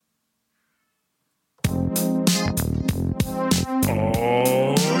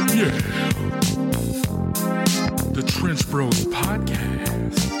Bros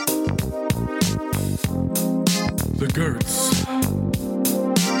Podcast. The Gertz.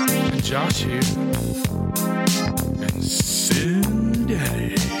 And Josh here. And Sin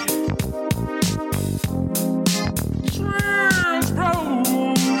Daddy. Trans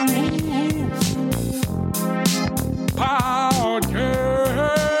Bros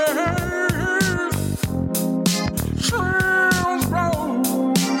Podcast. Trans Bros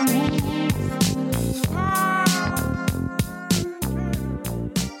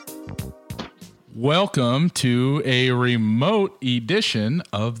Welcome to a remote edition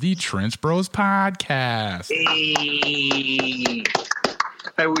of the Trench Bros Podcast. Hey,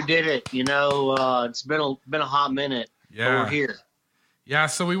 we did it. You know, it's been a hot minute. Yeah. But we're here. Yeah,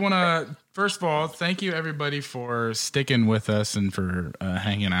 so we want to, first of all, thank you everybody for sticking with us and for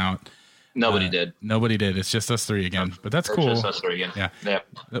hanging out. Nobody did. Nobody did. It's just us three again, but that's It's cool. just us three again. Yeah.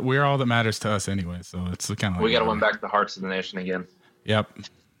 We're all that matters to us anyway, so it's kind of like We got to win back the hearts of the nation again. Yep.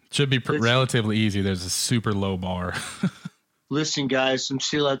 Should be relatively easy. There's a super low bar. Listen, guys, I'm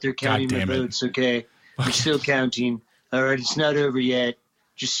still out there counting my damn it. votes, okay? I'm still counting. All right, it's not over yet.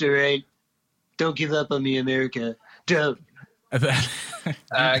 Just, all right, don't give up on me, America. Don't.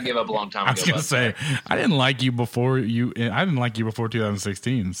 I gave up a long time ago. I was gonna say I didn't like you before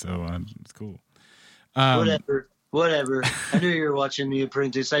 2016, so it's cool. Whatever. I knew you were watching The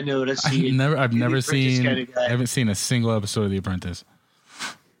Apprentice. I know it. I see it. I've You're never the Apprentice seen. kind of guy. I haven't seen a single episode of The Apprentice.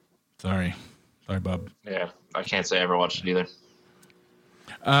 Sorry, bub. Yeah, I can't say I ever watched it either.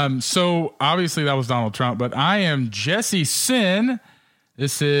 So obviously that was Donald Trump, but I am Jesse Sin.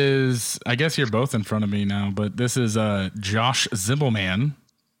 This is, I guess you're both in front of me now, but this is Josh Zimbelman.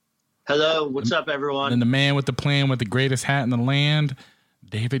 Hello, what's up, everyone? And the man with the plan with the greatest hat in the land,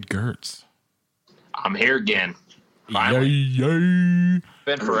 David Gertz. I'm here again. Finally. Yay.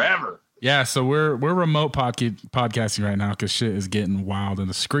 Been forever. Yeah, so we're remote podcasting right now because shit is getting wild in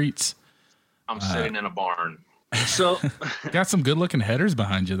the streets. I'm sitting in a barn. So, Got some good looking headers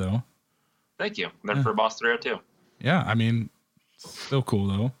behind you though. Thank you. Been for Boss 302. Yeah, I mean, still cool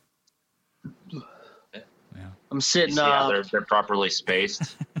though. I'm sitting You see how they're properly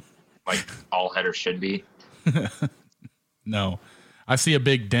spaced, like all headers should be. No, I see a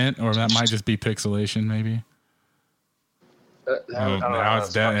big dent, or that might just be pixelation, maybe. Now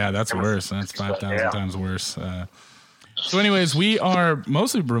it's dead. Yeah, that's worse. That's 5,000 times worse. So anyways, we are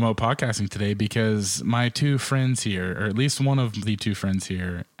mostly remote podcasting today because my two friends here, or at least one of the two friends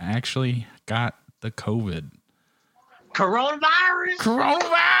here, actually got the COVID. Coronavirus.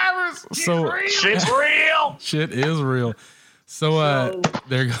 So Shit's real. shit is real. So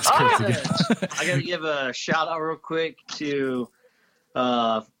there goes Chris again. I got to give a shout out real quick to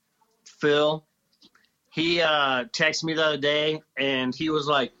Phil. He texted me the other day, and he was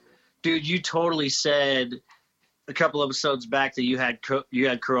like, "Dude, you totally said a couple episodes back that you had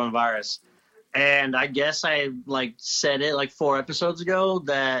coronavirus." And I guess I said it 4 episodes ago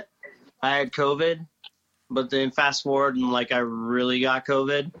that I had COVID, but then fast forward and I really got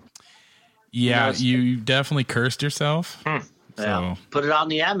COVID. Yeah, you definitely cursed yourself. So. Yeah. Put it out in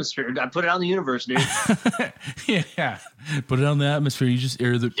the atmosphere. I put it out in the universe, dude. Yeah, put it out in the atmosphere. You just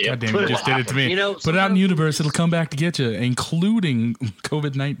air the. Yep. Goddamn, you just did it to me. You know, put it out in the universe. It'll come back to get you, including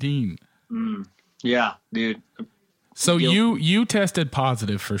COVID-19. Yeah, dude. So you tested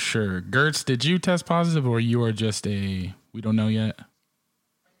positive for sure. Gertz, did you test positive, or you are just we don't know yet?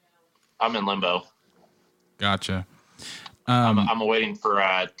 I'm in limbo. Gotcha. I'm waiting for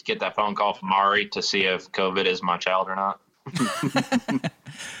to get that phone call from Ari to see if COVID is my child or not.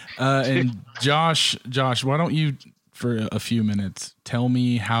 And Josh, why don't you, for a few minutes, tell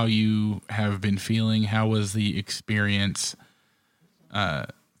me how you have been feeling? How was the experience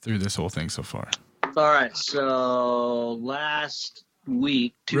through this whole thing so far? All right, so last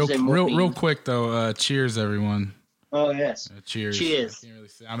week, Tuesday morning. Real quick though, cheers everyone. Oh yes. Cheers. Cheers. I can't really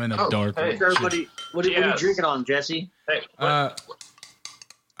see. I'm in a dark hey. room. Everybody, what are you Yes. drinking on, Jesse? Hey, I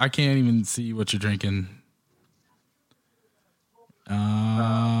can't even see what you're drinking.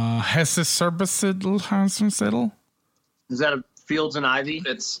 Hesse Cerbesidl? Is that a Fields and Ivy?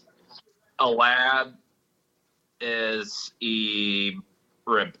 it's a lab is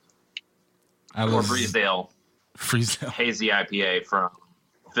rib I or love Breezdale Freezel. hazy IPA from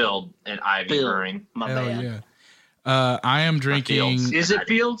Field and Ivy Field. Brewing. My Hell bad. yeah. I am drinking. Fields. Is it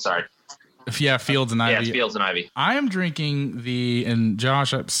Fields? Sorry. Yeah, Fields and Yeah, Ivy. it's Fields and Ivy. I am drinking and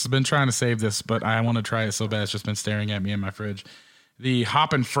Josh, I've been trying to save this, but I want to try it so bad. It's just been staring at me in my fridge. The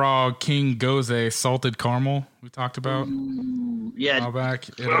Hop and Frog King Goze salted caramel we talked about a Yeah. while back.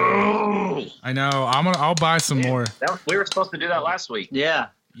 Oh, I know. I'll buy some more. we were supposed to do that last week. Yeah.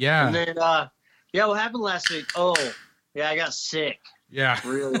 Yeah. And then, what happened last week? Oh, Yeah, I got sick. Yeah.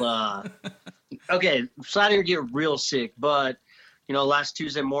 Real, okay, sorry to get real sick, but, last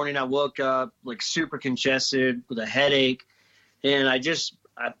Tuesday morning I woke up, like, super congested with a headache, and I just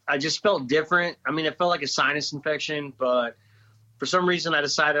felt different. I mean, it felt like a sinus infection, but for some reason I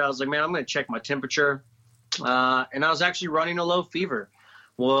decided, I was like, man, I'm going to check my temperature, and I was actually running a low fever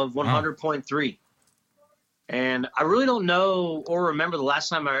of 100.3. And I really don't know or remember the last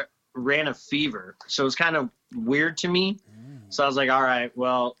time I ran a fever. So it's kind of weird to me. So I was like, all right,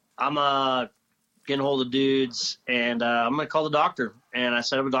 well, I'm getting hold of dudes, and I'm going to call the doctor. And I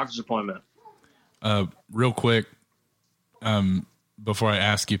set up a doctor's appointment. Real quick, before I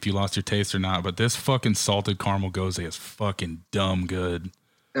ask you if you lost your taste or not, but this fucking salted caramel goze is fucking dumb good.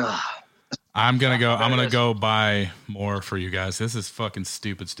 Ugh. I'm going to go buy more for you guys. This is fucking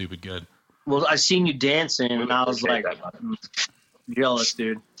stupid good. Well, I seen you dancing, and I was like, jealous,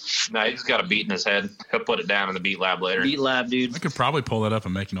 dude. No, he's got a beat in his head. He'll put it down in the Beat Lab later. Beat Lab, dude. I could probably pull that up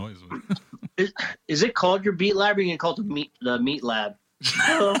and make noise with it. Is it called your Beat Lab, or you can call it the Meat Lab?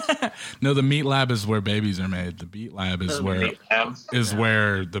 No, the Meat Lab is where babies are made. The Beat Lab is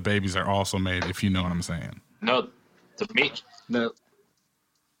where the babies are also made, if you know what I'm saying. No, the Meat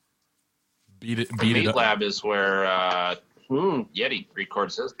Lab is where Yeti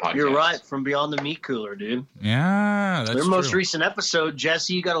records his podcast. You're right, from Beyond the Meat Cooler, dude. Yeah, that's their true. Most recent episode,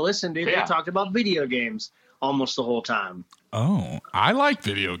 Jesse, you got to listen, dude. Yeah. They talked about video games almost the whole time. Oh, I like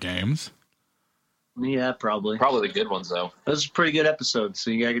video games. Yeah, probably the good ones though. That was a pretty good episode,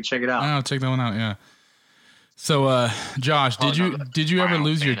 so you gotta check it out. I'll check that one out. Yeah. So, Josh, did you ever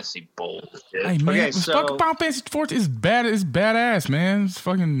lose your fantasy bowl? Hey, man, Okay, so fucking Final Fantasy 14 is bad. It's badass, man. It's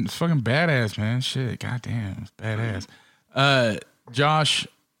fucking badass, man. Shit, goddamn, it's badass. Josh,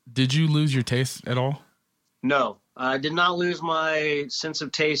 did you lose your taste at all? No, I did not lose my sense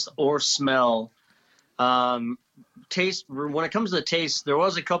of taste or smell. Taste, when it comes to the taste, there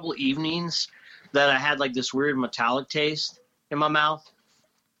was a couple evenings that I had like this weird metallic taste in my mouth.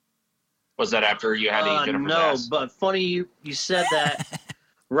 Was that after you had to eat Jennifer's ass? No, but funny you said that.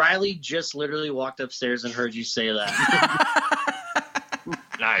 Riley just literally walked upstairs and heard you say that.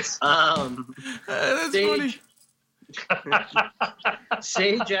 Nice. That's Sage, funny.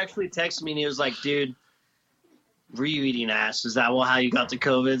 Sage actually texted me and he was like, dude, were you eating ass? Is that how you got the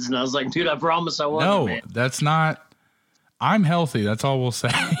COVIDs? And I was like, dude, I promise I wasn't. No, man. that's not. I'm healthy. That's all we'll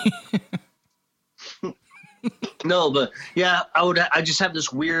say. No, but yeah, I just have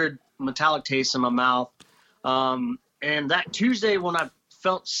this weird metallic taste in my mouth. And that Tuesday when I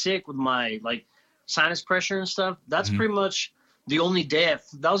felt sick with my like sinus pressure and stuff, that's pretty much the only day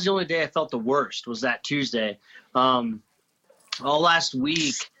that was the only day I felt the worst, was that Tuesday. All last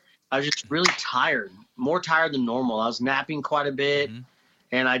week I was just really tired, more tired than normal. I was napping quite a bit,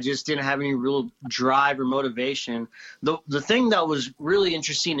 and I just didn't have any real drive or motivation. The thing that was really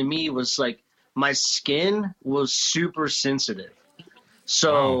interesting to me was like my skin was super sensitive.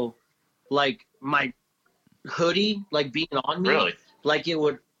 So like my hoodie, like being on me, Really? like it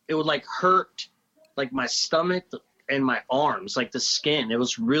would like hurt like my stomach and my arms, like the skin. It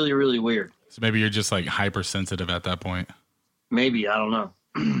was really, really weird. So maybe you're just like hypersensitive at that point. Maybe, I don't know.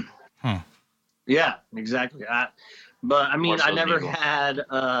 Huh. Yeah, exactly. But I mean, More so I never than evil. had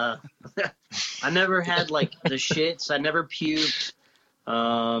I never had like the shits. I never puked.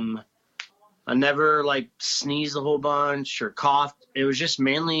 I never like sneezed a whole bunch or coughed. It was just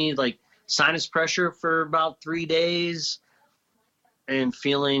mainly like sinus pressure for about 3 days and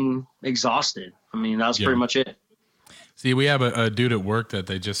feeling exhausted. I mean, that was pretty much it. See, we have a dude at work that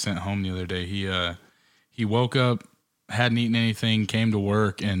they just sent home the other day. He woke up, hadn't eaten anything, came to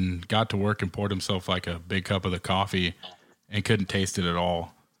work, and got to work and poured himself like a big cup of the coffee and couldn't taste it at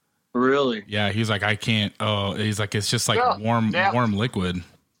all. Really? Yeah, he's like, I can't. Oh, he's like, it's just like warm liquid.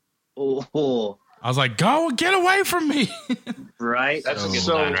 Oh, I was like, go get away from me. right. That's a good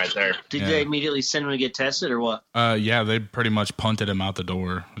sign right there. Did they immediately send him to get tested or what? Yeah, they pretty much punted him out the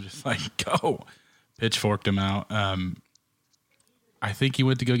door. Just like, go. Pitchforked him out. I think he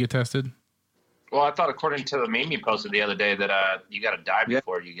went to go get tested. Well, I thought according to the meme you posted the other day that you got to die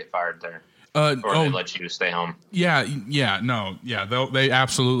before you get fired there. Or they let you stay home. Yeah. They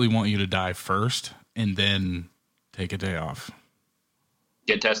absolutely want you to die first and then take a day off.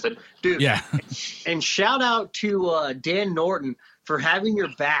 Get tested? Dude. Yeah. And shout out to Dan Norton for having your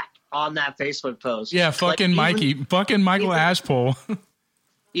back on that Facebook post. Yeah, fucking like, fucking Michael Ashpole.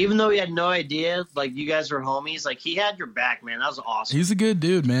 Even though he had no idea, like, you guys were homies, like, he had your back, man. That was awesome. He's a good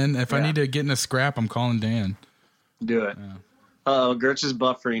dude, man. If I need to get in a scrap, I'm calling Dan. Do it. Yeah. Uh-oh, Gertz is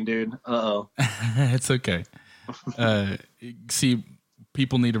buffering, dude. Uh-oh. It's okay. See,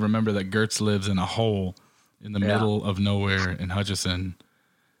 people need to remember that Gertz lives in a hole in the middle of nowhere in Hutchinson.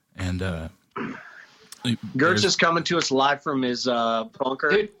 And Gertz is coming to us live from his bunker.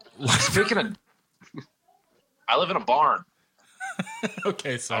 Dude, speaking of, I live in a barn.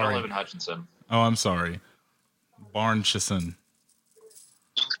 Okay, sorry. I don't live in Hutchinson. Oh, I'm sorry. Barnchison.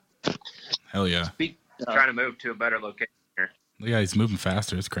 Hell yeah. Trying to move to a better location here. Yeah, he's moving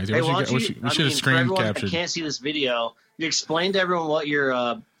faster. It's crazy. Hey, we should have screen captured. I can't see this video. You explain to everyone what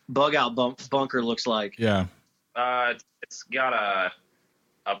your bug out bunker looks like. Yeah. It's got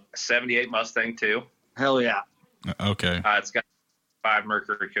a 78 Mustang too. Hell yeah. Okay. It's got 5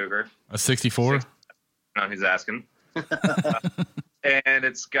 Mercury Cougar. A 64? No, he's asking. And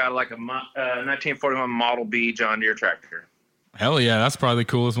it's got like a 1941 Model B John Deere tractor. Hell yeah, that's probably the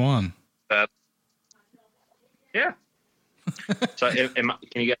coolest one. Yeah. So, can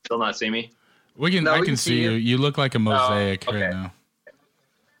you guys still not see me? I can see you. You look like a mosaic okay. right now.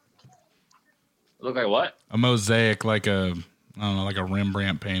 Look like what? A mosaic, like a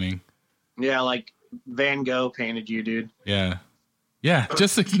Rembrandt painting. Yeah, like Van Gogh painted you, dude. Yeah. Yeah,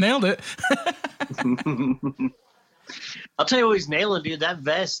 just nailed it. I'll tell you what he's nailing, dude. That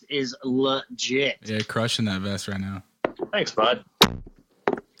vest is legit. Yeah, crushing that vest right now. Thanks, bud.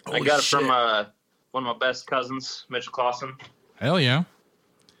 I got it from one of my best cousins, Mitchell Clausen. Hell yeah.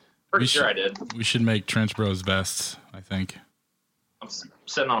 Pretty sure I did. We should make Trench Bros vests, I think. I'm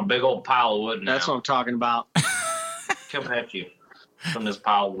sitting on a big old pile of wood now. That's what I'm talking about. Coming at you from this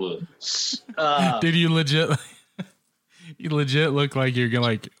pile of wood. Dude, you legit look like you're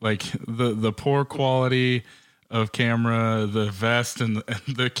gonna like the poor quality of camera, the vest, and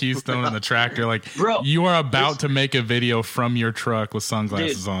the Keystone and the tractor. Like, bro, you are about to make a video from your truck with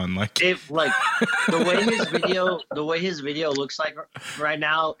sunglasses on. Like, if like the way his video looks like right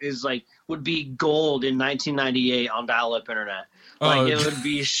now is like would be gold in 1998 on dial-up internet. Like it would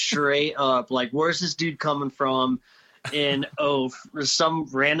be straight up. Like, where's this dude coming from? In some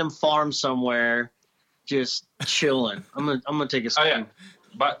random farm somewhere, just chilling. I'm gonna take a screen. Oh yeah,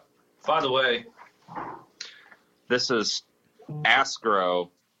 but by the way. This is Asgrow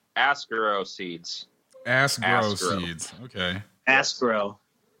seeds. Asgrow seeds. Okay. Asgrow.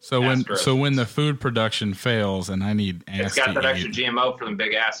 So when the food production fails and I need ass, it's got that extra GMO for them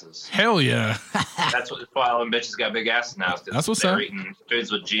big asses. Hell yeah. That's why all them bitches got big asses now. That's what's up. They're eating foods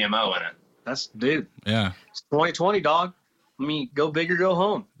with GMO in it. That's dude. Yeah. It's 2020, dog. I mean, go big or go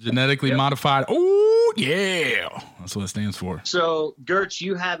home. Genetically modified. Oh yeah. That's what it stands for. So Gertz,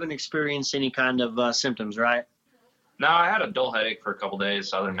 you haven't experienced any kind of symptoms, right? No, I had a dull headache for a couple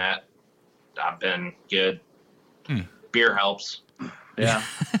days. Other than that, I've been good. Beer helps. Yeah.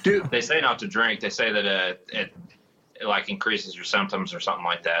 Dude, they say not to drink. They say that it like increases your symptoms or something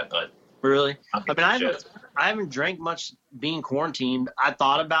like that. But really, I mean, I haven't drank much being quarantined. I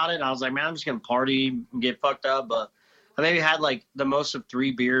thought about it. I was like, man, I'm just gonna party and get fucked up. But I maybe had like the most of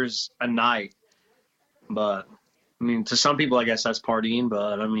 3 beers a night. But I mean, to some people, I guess that's partying.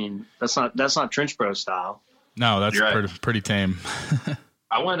 But I mean, that's not Trench Bro style. No, that's pretty tame.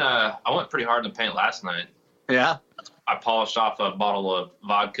 I went pretty hard in the paint last night. Yeah. I polished off a bottle of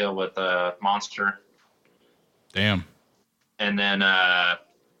vodka with a Monster. Damn. And then went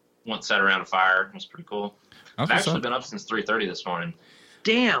and sat around a fire. It was pretty cool. I've actually been up since 3:30 this morning.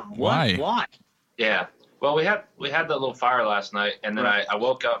 Damn. Why? Yeah. Well, we had that little fire last night, and then I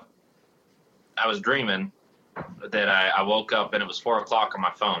woke up. I was dreaming that I woke up and it was 4 o'clock on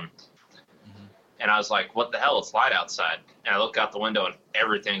my phone. And I was like, what the hell? It's light outside. And I look out the window and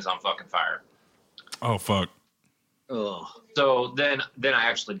everything's on fucking fire. Oh, fuck. Oh. So then I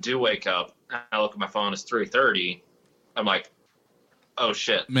actually do wake up. And I look at my phone. It's 3:30. I'm like, oh,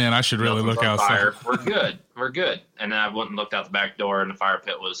 shit. Man, I should really look outside. Fire. We're good. And then I went and looked out the back door, and the fire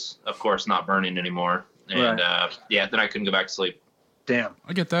pit was, of course, not burning anymore. And, then I couldn't go back to sleep. Damn.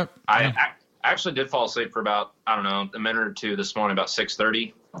 I get that. I actually did fall asleep for about, I don't know, a minute or two this morning, about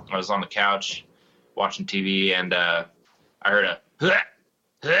 6:30. I was on the couch watching TV, and I heard a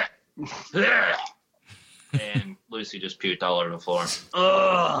and Lucy just puked all over the floor.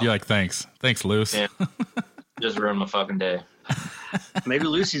 You're like, thanks, Luce. Yeah. Just ruined my fucking day. Maybe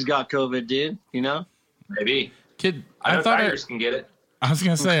Lucy's got COVID, dude. You know? Maybe. Kid, I know tigers can get it. I was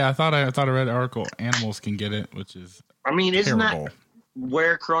gonna say, I thought I read an article. Animals can get it, which is isn't terrible. That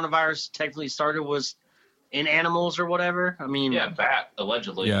where coronavirus technically started? Was in animals or whatever? I mean, yeah, bat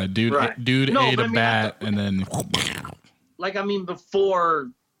allegedly. Yeah, dude ate a bat and then. Like, I mean, before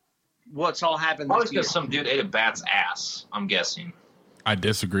what's all happened. Probably because some dude ate a bat's ass. I'm guessing. I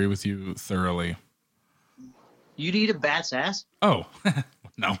disagree with you thoroughly. You'd eat a bat's ass? Oh,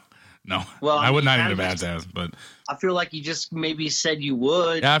 no. No. Well, I would not eat a kinda bat's ass, but I feel like you just maybe said you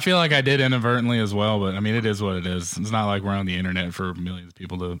would. yeah, I feel like I did inadvertently as well. But I mean, it is what it is. It's not like we're on the internet for millions of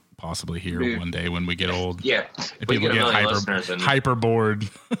people to possibly hear Dude. one day when we get old. Yeah. If We people get a get million listeners and hyper bored.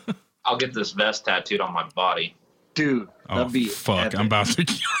 I'll get this vest tattooed on my body. Dude, Oh, that'd be fuck. epic. I'm about to.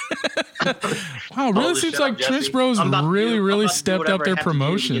 Wow, it Hold really the seems shit like up, Jesse. Trench Bros I'm about to really, do- I'm really about to do stepped up whatever their I have to do to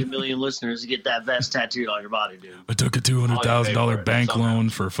promotion. get a million listeners to get that vest tattooed on your body, dude. I took a Oh, yeah, pay for $200,000 it bank somehow. loan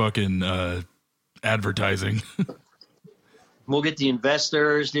for fucking advertising. We'll get the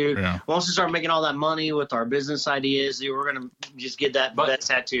investors, dude. Yeah. Once we start making all that money with our business ideas, dude, we're gonna just get that But- vest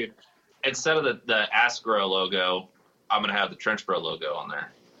tattooed. Instead of the Ask Grow logo, I'm going to have the Trench Bro logo on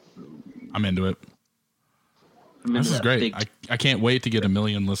there. I'm into it. Remember This is that great. big- I can't wait to get 1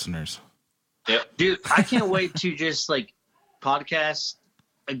 million listeners. Yep. Dude, I can't wait to just like podcast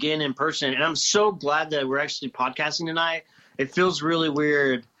again in person. And I'm so glad that we're actually podcasting tonight. It feels really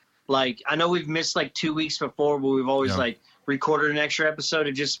weird. Like, I know we've missed like 2 weeks before, but we've always Yeah. like recorded an extra episode.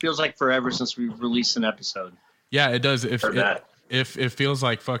 It just feels like forever since we've released an episode. Yeah, it does. If Heard that. if it feels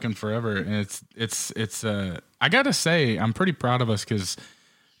like fucking forever, and it's I gotta say I'm pretty proud of us because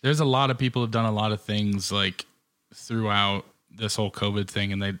there's a lot of people who've done a lot of things like throughout this whole COVID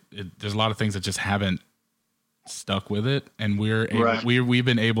thing, and there's a lot of things that just haven't stuck with it, and Right. we've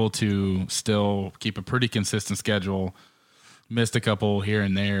been able to still keep a pretty consistent schedule. Missed a couple here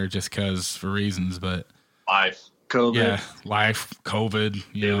and there just because for reasons, but Life. COVID, yeah, life, COVID,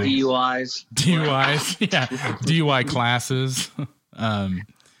 you know, DUIs. DUIs, yeah, DUI classes.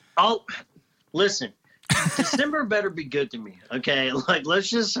 Oh, listen, December better be good to me. Okay, like let's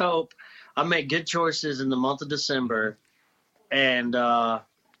just hope I make good choices in the month of December, and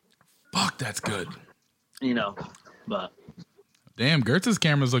Fuck, that's good. you know, but Damn, Gertz's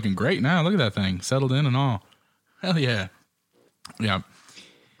camera's looking great now. Look at that thing, settled in and all. Hell yeah, yeah,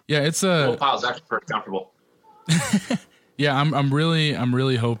 yeah. It's Little pile's actually pretty comfortable. yeah. I'm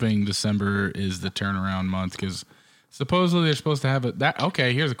really hoping December is the turnaround month because supposedly they're supposed to have it. That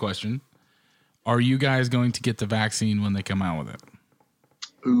okay? Here's a question: are you guys going to get the vaccine when they come out with it?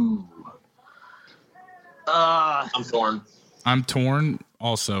 ooh, I'm torn. I'm torn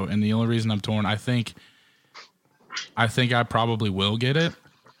also, and the only reason I'm torn, I think I probably will get it.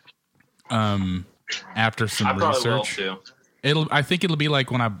 After some I probably will research, too. I think it'll be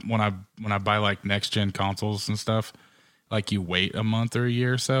like when I buy like next gen consoles and stuff. Like you wait a month or a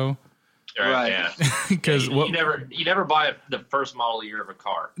year or so, Right. Yeah. because You never buy the first model year of a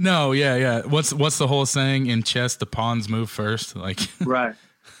car. No, yeah. What's the whole saying in chess? The pawns move first. Like right.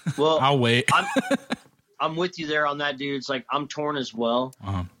 Well, I'll wait. I'm with you there on that, dude. It's like I'm torn as well.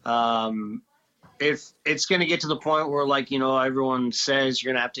 Uh-huh. If it's going to get to the point where, like, you know, everyone says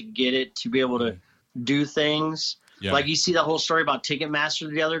you're going to have to get it to be able to do things. Yeah. Like you see that whole story about Ticketmaster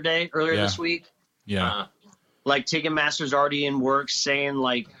the other day, earlier Yeah. this week. Yeah. Like Ticketmaster's already in works saying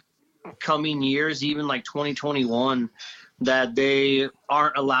like coming years, even like 2021, that they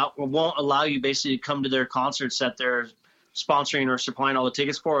won't allow you basically to come to their concerts that they're sponsoring or supplying all the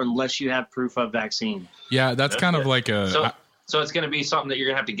tickets for unless you have proof of vaccine. Yeah, that's kind of like a So it's going to be something that you're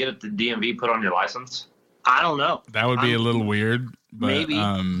going to have to get at the DMV, put on your license. I don't know. that would be a little weird, but Maybe.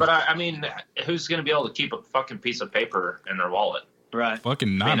 But I mean, who's going to be able to keep a fucking piece of paper in their wallet? Right.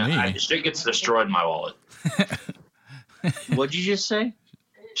 fucking not me. Shit gets destroyed in my wallet. What'd you just say?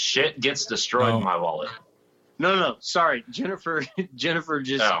 Shit gets destroyed Oh. in my wallet. No. Sorry. Jennifer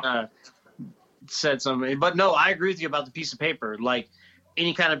just Oh. said something. But no, I agree with you about the piece of paper. Like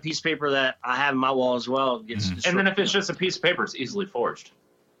any kind of piece of paper that I have in my wall as well gets destroyed. And then if it's just a piece of paper, it's easily forged.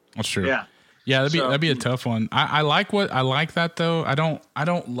 That's true. yeah. Yeah, So- that'd be a tough one. I like that though. I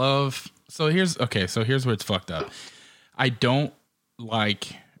don't love. So here's where it's fucked up. I don't like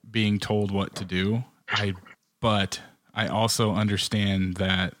being told what to do. But I also understand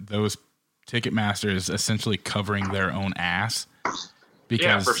that those Ticketmaster is essentially covering their own ass. Because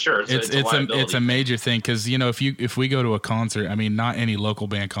Yeah, for sure. It's a liability. it's a major thing because you know if we go to a concert, I mean not any local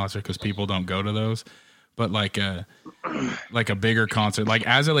band concert because people don't go to those, but like a bigger concert, like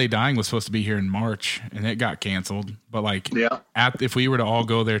As I Lay Dying was supposed to be here in March and it got canceled. But like Yeah. if we were to all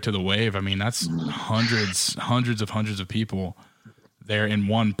go there to the Wave, I mean that's hundreds of people there in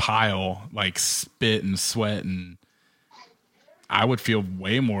one pile, like spit and sweat, and I would feel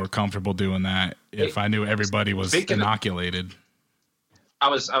way more comfortable doing that if I knew everybody was Speaking of- inoculated. I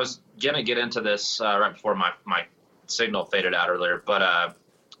was gonna get into this right before my signal faded out earlier, but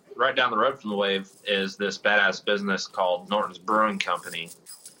right down the road from the Wave is this badass business called Norton's Brewing Company,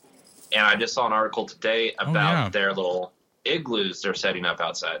 and I just saw an article today about their little igloos they're setting up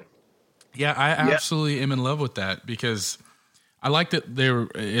outside. Yeah, I absolutely am in love with that because I like that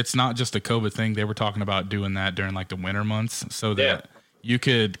it's not just a COVID thing. They were talking about doing that during like the winter months so that you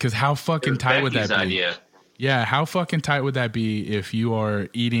could, because how fucking tight would that be? Idea. Yeah, how fucking tight would that be if you are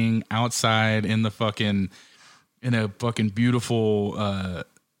eating outside in a fucking beautiful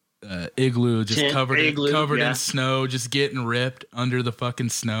igloo, just covered in snow, just getting ripped under the fucking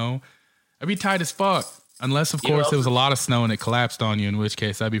snow? That'd be tight as fuck. Unless, of course, there was a lot of snow and it collapsed on you, in which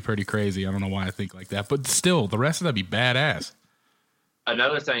case that'd be pretty crazy. I don't know why I think like that. But still, the rest of that'd be badass.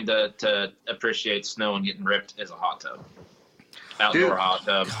 Another thing to appreciate snow and getting ripped is a hot tub. Outdoor hot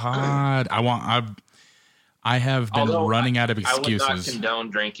tub. God, I have been running out of excuses. I would not condone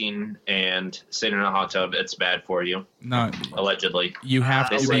drinking and sitting in a hot tub. It's bad for you. No, allegedly. You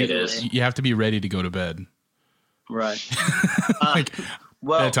have to say it is. You have to be ready to go to bed. Right.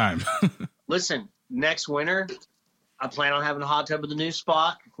 Bedtime. Listen, next winter, I plan on having a hot tub at the new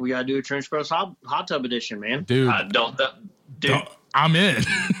spot. We gotta do a Trench Bros hot tub edition, man. Dude, dude, I'm in.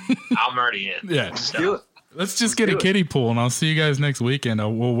 I'm already in. Yeah, let's do it. Let's just get a kiddie pool, and I'll see you guys next weekend.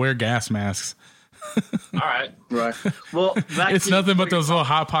 We'll wear gas masks. All right. Well, it's nothing but those little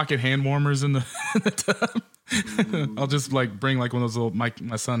hot pocket hand warmers in the tub. I'll just like bring like one of those little.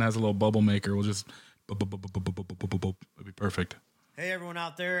 My son has a little bubble maker. We'll just. It'll be perfect. Hey everyone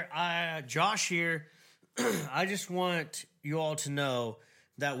out there, Josh here. I just want you all to know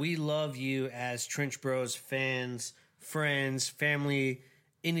that we love you as Trench Bros fans, friends, family,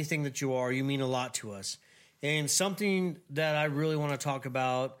 anything that you are. You mean a lot to us. And something that I really want to talk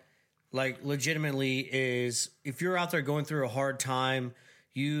about, like legitimately, is if you're out there going through a hard time,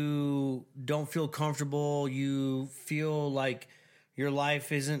 you don't feel comfortable, you feel like your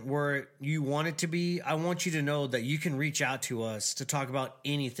life isn't where you want it to be, I want you to know that you can reach out to us to talk about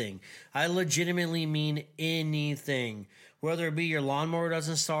anything. I legitimately mean anything, whether it be your lawnmower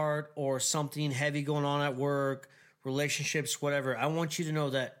doesn't start or something heavy going on at work, relationships, whatever. I want you to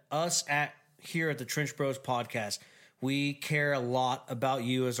know that here at the Trench Bros podcast, we care a lot about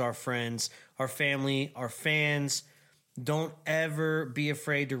you as our friends, our family, our fans. Don't ever be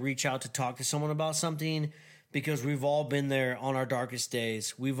afraid to reach out to talk to someone about something, because we've all been there on our darkest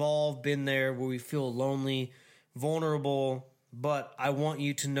days. We've all been there where we feel lonely, vulnerable, but I want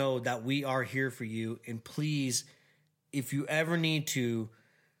you to know that we are here for you. And please, if you ever need to,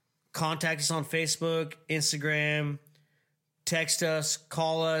 contact us on Facebook, Instagram, text us,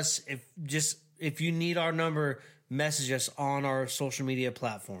 call us. If you need our number, message us on our social media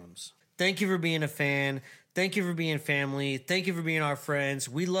platforms. Thank you for being a fan. Thank you for being family. Thank you for being our friends.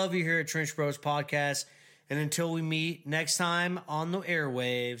 We love you here at Trench Bros Podcast. And until we meet next time on the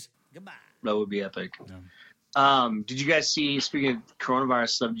airwaves, goodbye. That would be epic. Yeah. Did you guys see, speaking of coronavirus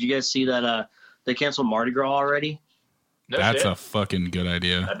stuff, did you guys see that they canceled Mardi Gras already? No That's shit. a fucking good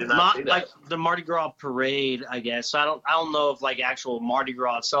idea. I did not see that. Like the Mardi Gras parade, I guess. So I don't know if like actual Mardi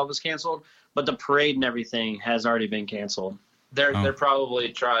Gras itself is canceled, but the parade and everything has already been canceled. They're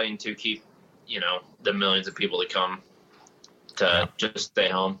probably trying to keep, the millions of people that come to just stay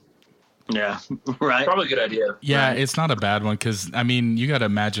home. Yeah, right. Probably a good idea. Yeah, right. It's not a bad one because, I mean, you got to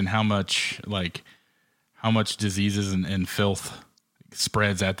imagine how much diseases and filth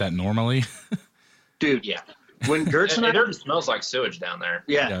spreads at that normally. Dude, yeah. When Gertz and it already smells like sewage down there.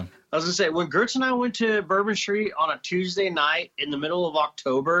 Yeah. I was going to say, when Gertz and I went to Bourbon Street on a Tuesday night in the middle of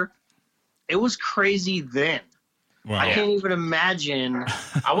October, it was crazy then. Wow. I can't even imagine.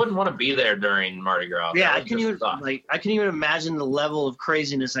 I wouldn't want to be there during Mardi Gras. Yeah, I can't even imagine the level of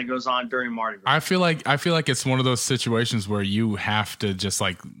craziness that goes on during Mardi Gras. I feel like it's one of those situations where you have to just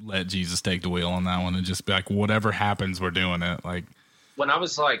like let Jesus take the wheel on that one and just be like, whatever happens, we're doing it. Like when I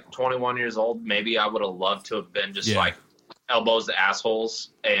was like 21 years old, maybe I would have loved to have been just like elbows to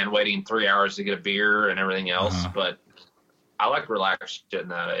assholes and waiting 3 hours to get a beer and everything else. But I like relaxed shit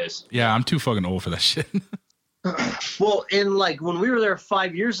nowadays. Yeah, I'm too fucking old for that shit. Well, in like when we were there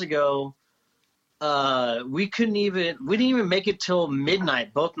 5 years ago, we didn't even make it till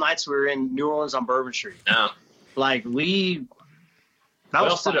midnight. Both nights we were in New Orleans on Bourbon Street. No, like we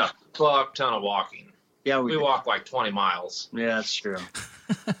also did a fuck ton of walking. Yeah, we walked like 20 miles. Yeah, that's true.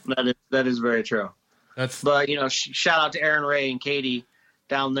 that is very true. But shout out to Aaron Ray and Katie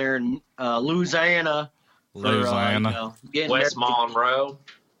down there in Louisiana. West Monroe.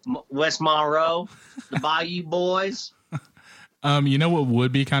 West Monroe, the Bayou Boys. You know what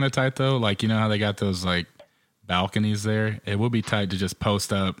would be kind of tight though? Like, you know how they got those like balconies there? It would be tight to just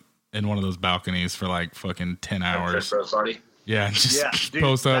post up in one of those balconies for like fucking 10 hours. Yeah, just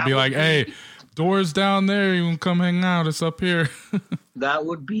post up, be like, hey, doors down there, you can come hang out. It's up here. That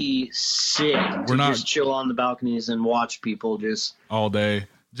would be sick. Just chill on the balconies and watch people just all day.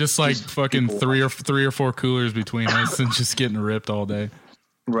 Just like fucking three or four coolers between us and just getting ripped all day.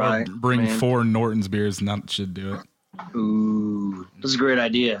 Right. Or bring 4 Norton's beers and that should do it. Ooh, that's a great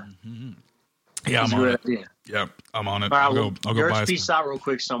idea. Yeah, That's I'm a on great it. idea. Yep, I'm on it. All right, I'll go buy peace out real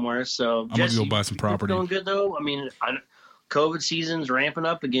quick somewhere. So I'm gonna go buy some property. Doing good though. I mean, COVID season's ramping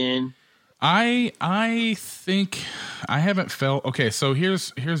up again. I think I haven't felt okay. So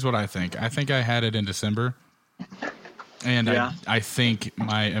here's what I think. I think I had it in December, and I think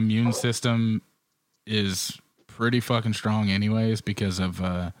my immune system is pretty fucking strong, anyways, because of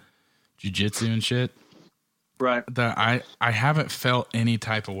jiu-jitsu and shit. Right. That I haven't felt any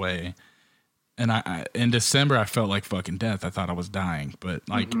type of way, and I in December I felt like fucking death. I thought I was dying, but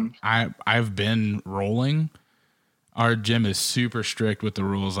like I've been rolling. Our gym is super strict with the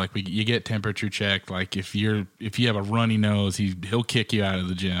rules. Like you get temperature checked. Like if you have a runny nose, he'll kick you out of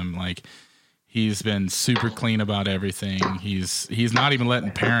the gym. Like he's been super clean about everything. He's not even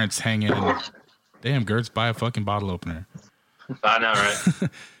letting parents hang in. Damn, Gertz, buy a fucking bottle opener. I know, right?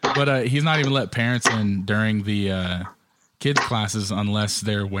 But he's not even let parents in during the kids classes unless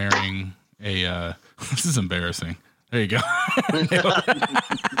they're wearing a. This is embarrassing. There you go.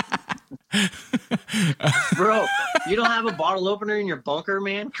 Bro, you don't have a bottle opener in your bunker,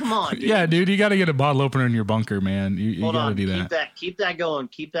 man? Come on, dude. Yeah, dude, you got to get a bottle opener in your bunker, man. You got to do that. Keep that going.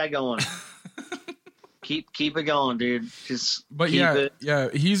 Keep that going. keep it going, dude. He's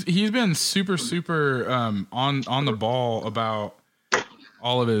been super on the ball about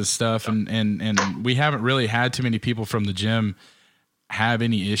all of his stuff, and we haven't really had too many people from the gym have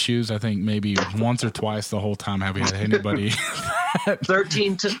any issues. I think maybe once or twice the whole time have we had anybody.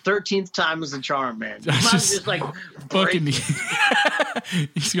 13th time is the charm, man. You might just like fucking.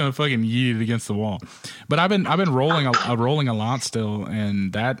 He's gonna fucking yeet it against the wall. But I've been rolling a lot still,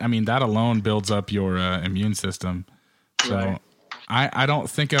 and that alone builds up your immune system. So right. I don't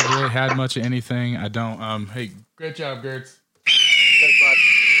think I've really had much of anything. I don't. Hey, great job, Gertz.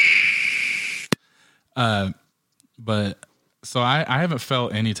 But. So I haven't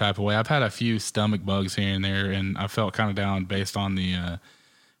felt any type of way. I've had a few stomach bugs here and there, and I felt kind of down based on the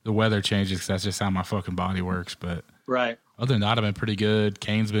weather changes because that's just how my fucking body works. But right. Other than that, I've been pretty good.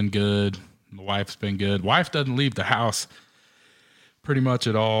 Kane's been good. My wife's been good. Wife doesn't leave the house pretty much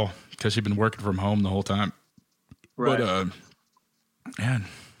at all because she's been working from home the whole time. Right. But man,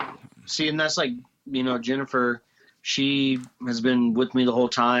 see, and that's like Jennifer. She has been with me the whole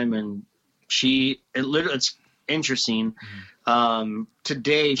time, and it's interesting.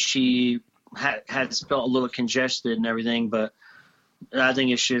 Today she had felt a little congested and everything, but I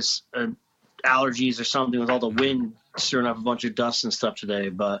think it's just allergies or something with all the wind stirring up a bunch of dust and stuff today.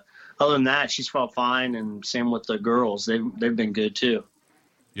 But other than that, she's felt fine, and same with the girls. They've been good too.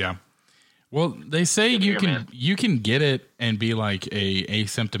 Yeah. Well, they say you can get it and be like a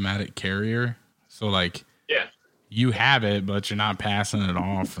asymptomatic carrier. So like you have it, but you're not passing it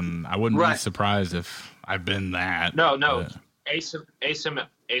off, and I wouldn't be surprised if I've been that. No.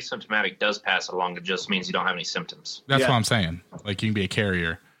 Asymptomatic does pass it along. It just means you don't have any symptoms. That's what I'm saying. Like you can be a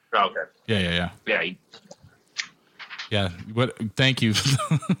carrier. Oh, okay. Yeah. Yeah. But thank you.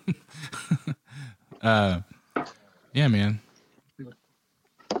 Yeah, man.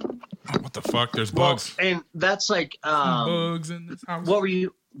 What the fuck? There's bugs. Well, and that's like bugs in this house. What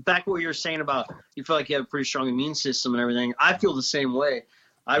you were saying about you feel like you have a pretty strong immune system and everything. I feel the same way.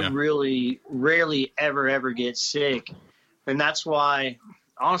 I really rarely ever get sick. And that's why,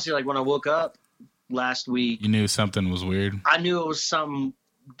 honestly, like when I woke up last week, you knew something was weird. I knew it was something.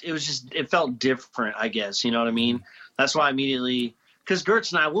 It felt different, I guess. You know what I mean? That's why immediately, because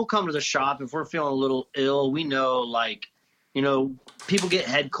Gertz and I, we'll come to the shop if we're feeling a little ill. We know, people get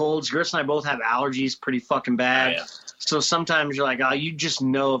head colds. Gertz and I both have allergies pretty fucking bad. Yeah. So sometimes you're like, oh, you just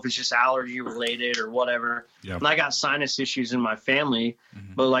know if it's just allergy related or whatever. Yep. And I got sinus issues in my family,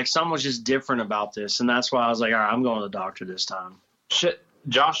 but like something was just different about this. And that's why I was like, all right, I'm going to the doctor this time. Shit.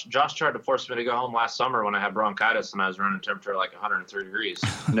 Josh tried to force me to go home last summer when I had bronchitis and I was running temperature like 103 degrees.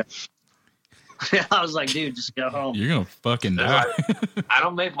 I was like, dude, just go home. You're going to fucking die. I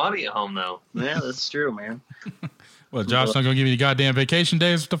don't make money at home though. Yeah, that's true, man. Well, Josh not going to give you the goddamn vacation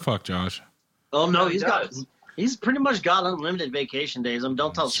days? What the fuck, Josh? Oh, no, he's pretty much got unlimited vacation days.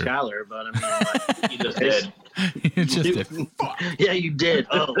 Don't tell Skylar, but I mean, you just did. You just did. Yeah, you did.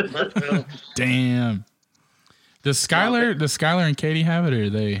 Oh, damn. Does Skylar and Katie have it, or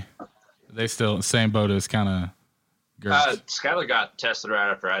are they still the same boat as kind of girls? Skylar got tested right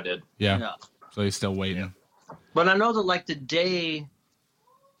after I did. Yeah. So he's still waiting. But I know that like the day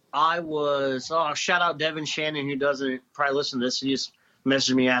I was, shout out Devin Shannon, who doesn't probably listen to this. He just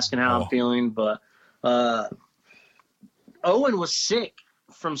messaged me asking how I'm feeling. But Owen was sick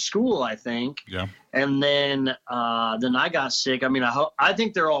from school, I think. Yeah. And then I got sick. I mean, I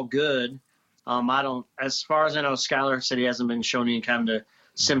think they're all good. I don't, as far as I know, Skylar said he hasn't been showing any kind of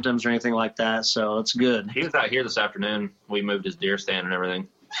symptoms or anything like that, so it's good. He was out here this afternoon. We moved his deer stand and everything.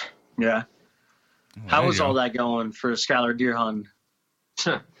 Yeah. Well, How there was you all go. that going for Skylar deer hunting?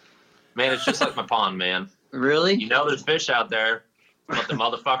 Man, it's just like my pond, man. Really? You know there's fish out there, but the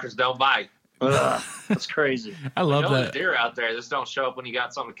motherfuckers don't bite. Ugh, that's crazy. I You love know there's that. deer out there, just don't show up when you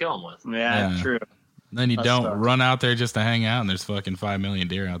got something to kill them with. Yeah, Yeah. true. Then you That don't sucks. run out there just to hang out, and there's fucking 5 million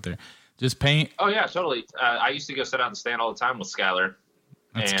deer out there. Just paint. Oh yeah, totally. I used to go sit out in the stand all the time with Skylar,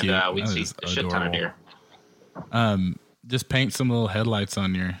 That's and cute. we'd That see is a shit ton of adorable. deer. Just paint some little headlights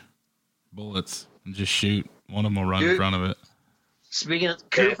on your bullets and just shoot. One of them will run in Dude. front of it. Speaking of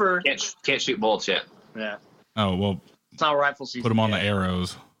Cooper, Can't shoot bullets yet. yeah, Oh, well, it's not rifle season. put them on yet. the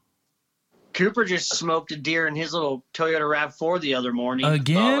arrows. Cooper just smoked a deer in his little Toyota RAV4 the other morning.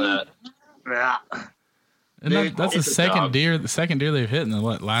 Again? All that. Yeah, And Dude, that's the it's a second dog. deer. The second deer they've hit in the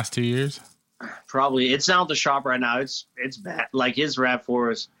last 2 years. probably. It's down at the shop right now. It's bad. Like his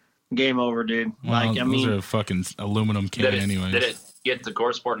RAV4 is game over, dude. Well, Like I those mean, are a fucking aluminum can, anyways. Did it get the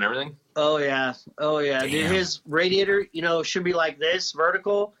core sport and everything? oh yeah, dude. Damn. His radiator, should be like this,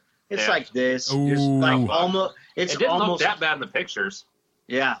 vertical. It's Yeah. like this. Ooh. Just like almost. It's It didn't look almost that bad in the pictures.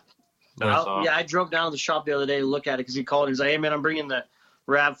 yeah. that I saw. I drove down to the shop the other day to look at it because he called. He's like, "Hey man, I'm bringing the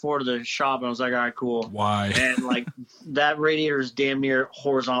RAV4 to the shop," and I was like, "All right, cool." Why? And like that radiator is damn near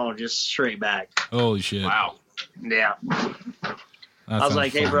horizontal, just straight back. Holy shit. Wow. Yeah. That I was sounds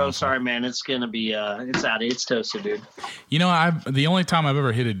like, "Hey fun. bro, sorry man, it's gonna be it's out. It's toasted, dude." You know, the only time I've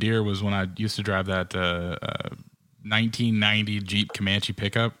ever hit a deer was when I used to drive that 1990 Jeep Comanche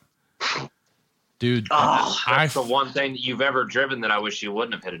pickup. Dude, Oh, That's the one thing that you've ever driven that I wish you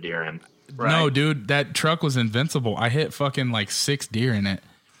wouldn't have hit a deer in. no, dude, that truck was invincible. I hit fucking like 6 deer in it,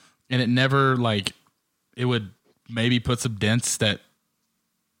 and it never it would maybe put some dents that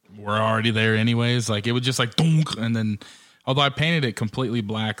were already there anyways. Like it would just like dunk, and then although I painted it completely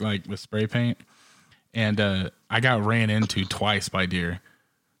black like with spray paint, and I got ran into twice by deer.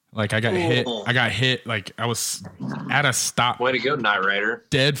 Like I got hit. Like I was at a stop. Way to go, Night Rider.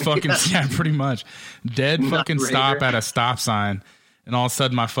 Dead fucking yeah, pretty much dead fucking Raider. stop at a stop sign, and all of a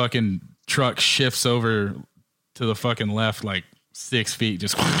sudden my fucking truck shifts over to the fucking left like 6 feet.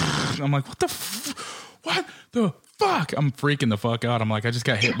 Just I'm like, what the fuck? I'm freaking the fuck out. I'm like, I just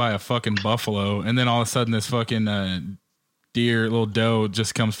got hit by a fucking buffalo, and then all of a sudden this fucking deer, little doe,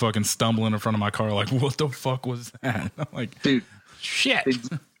 just comes fucking stumbling in front of my car. Like, what the fuck was that? I'm like, dude. shit.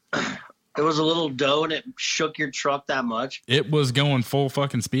 It was a little doe and it shook your truck that much. It was going full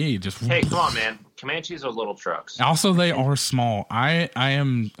fucking speed. Just Hey, come on, man. Comanches are little trucks. Also, they are small. I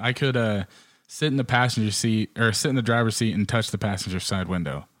could sit in the passenger seat or sit in the driver's seat and touch the passenger side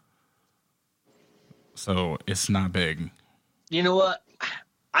window. So it's not big. You know what?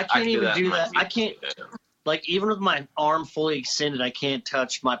 I can't even in do my that. I Jeep. can't, like, even with my arm fully extended, I can't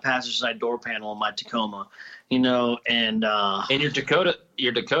touch my passenger side door panel on my Tacoma, and And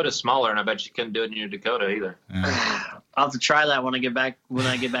your Dakota's smaller, and I bet you couldn't do it in your Dakota either. I'll have to try that when I get back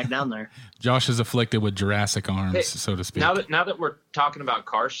down there. Josh is afflicted with Jurassic arms, Hey, so to speak. Now that we're talking about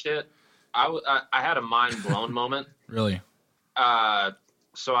car shit, I had a mind blown moment. Really?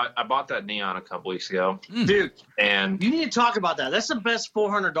 So I bought that Neon a couple weeks ago, Dude, and you need to talk about that. That's the best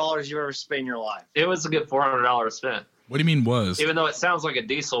 $400 you've ever spent in your life. it was a good $400 spent. What do you mean was? Even though it sounds like a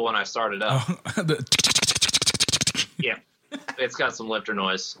diesel when I started up. Yeah, it's got some lifter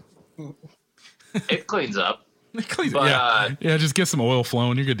noise. It cleans up. But, yeah, just get some oil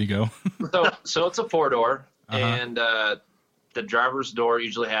flowing. You're good to go. So it's a 4-door, Uh-huh. and the driver's door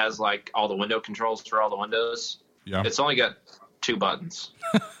usually has like all the window controls for all the windows. Yeah. It's only got 2 buttons.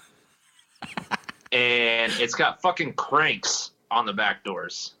 And it's got fucking cranks on the back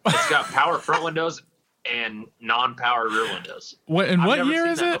doors. It's got power front windows and non-power rear windows. What? And I've what never year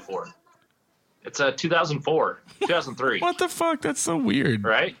seen is that it? Before. It's 2004, 2003. What the fuck? That's so weird.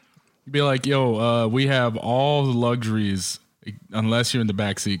 Right? Be like, yo, we have all the luxuries unless you're in the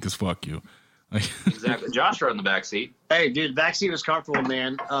back seat, because fuck you. Like, Exactly. Josh rode in the back seat. Hey, dude, back seat was comfortable,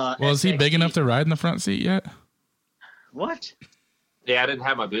 man. well, is he big enough to ride in the front seat yet? What? Yeah, I didn't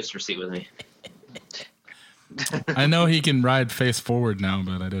have my booster seat with me. I know he can ride face forward now,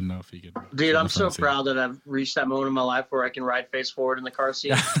 but I didn't know if he could. Dude, in I'm the so front seat. proud that I've reached that moment in my life where I can ride face forward in the car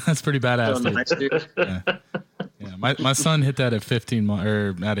seat. That's pretty badass. So dude. nice, dude. Yeah, my son hit that at 15 months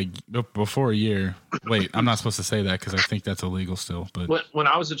or before a year. Wait, I'm not supposed to say that because I think that's illegal still. But When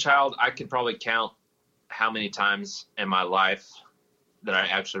I was a child, I could probably count how many times in my life that I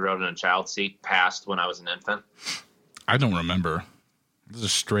actually rode in a child seat past when I was an infant. I don't remember.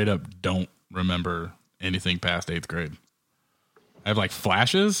 just straight up don't remember anything past 8th grade. I have like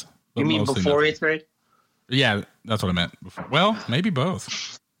flashes. You mean before nothing. 8th grade? Yeah, that's what I meant. Before. Well, maybe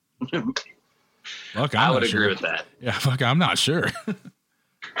both. Look, I would agree with that. Yeah, fuck, I'm not sure.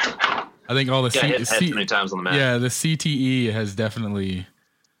 I think all the hit too many times on the map. Yeah, the CTE has definitely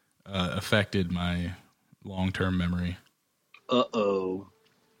affected my long-term memory. Uh-oh.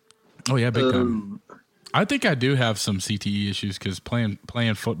 Oh yeah, big time. I think I do have some CTE issues because playing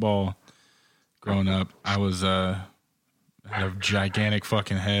football growing up, I was had a gigantic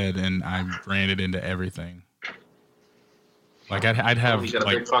fucking head and I ran it into everything. Like I'd have you got a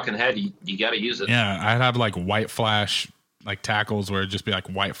big fucking head. You got to use it. Yeah, I'd have like white flash like tackles where it'd just be like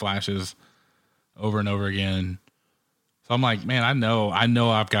white flashes over and over again. So I'm like, man, I know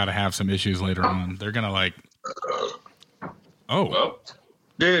I've got to have some issues later on. They're gonna like,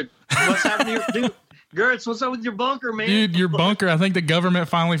 dude, what's happening? Dude, Gertz, what's up with your bunker, man? Dude, your bunker. I think the government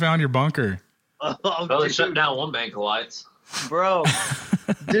finally found your bunker. Well, they shut down one bank of lights, bro.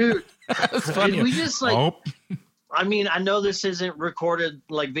 Dude, funny. did we just like? I mean, I know this isn't recorded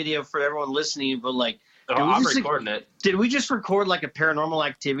like video for everyone listening, but like, I'm recording it. Did we just record like a Paranormal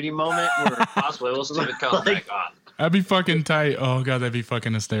Activity moment? Where, possibly. We'll see if it comes back on. That'd be fucking tight. Oh god, that'd be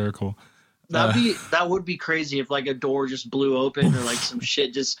fucking hysterical. That would be crazy if like a door just blew open or like some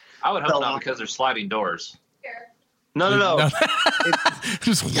shit just. I would hope not because they're sliding doors. No.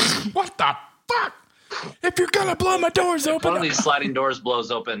 Just what the fuck? If you're gonna blow my doors open, one of these sliding doors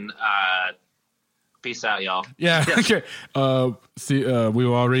blows open. Peace out, y'all. Yeah. Okay. See, we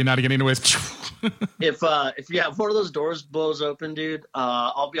will all read not again anyways. If one of those doors blows open, dude,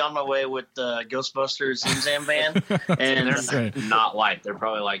 I'll be on my way with the Ghostbusters Zam van, and they're not light. They're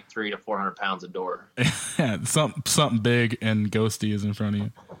probably like 300 to 400 pounds a door. Yeah, something big and ghosty is in front of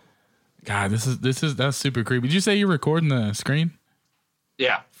you. God, that's super creepy. Did you say you're recording the screen?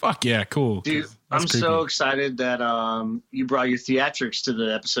 Yeah. Fuck yeah, cool. Dude, I'm creepy. So excited that you brought your theatrics to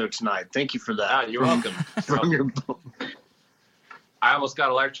the episode tonight. Thank you for that. You're welcome. From your I almost got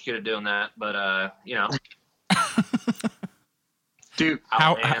electrocuted doing that, but you know. Dude,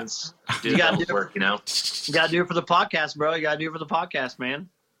 hands do you gotta do work, you know. You gotta do it for the podcast, bro. You gotta do it for the podcast, man.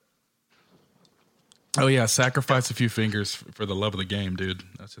 Oh yeah, sacrifice a few fingers for the love of the game, dude.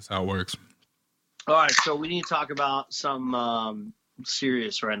 That's just how it works. All right, so we need to talk about some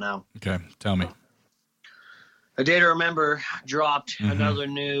serious right now. Okay, tell me. A Day to Remember dropped another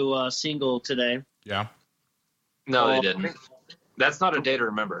new single today. Yeah. No, they didn't. That's not A Day to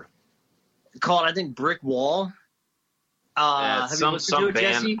Remember. Called, I think, Brick Wall. Have some band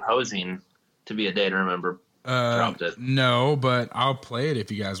Jesse? Posing to be A Day to Remember dropped it. No, but I'll play it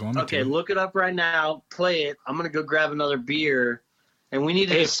if you guys want me to. Okay, look it up right now. Play it. I'm going to go grab another beer, and we need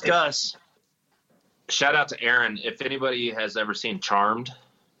to discuss. Shout out to Aaron. If anybody has ever seen Charmed,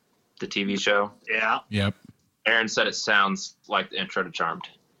 the TV show. Yeah. Yep. Aaron said it sounds like the intro to Charmed,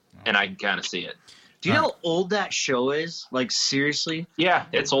 and I can kind of see it. Do you know how old that show is? Like, seriously? Yeah,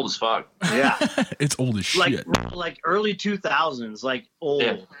 it's old as fuck. Yeah. It's old as shit. Like early 2000s, like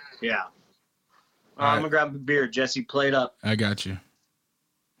old. Yeah. I'm going to grab a beer. Jesse, play it up. I got you.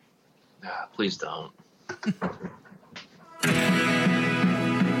 Please don't.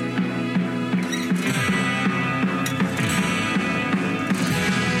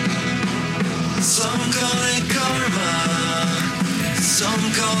 Some call it karma,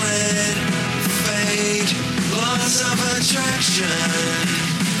 some call it fate, laws of attraction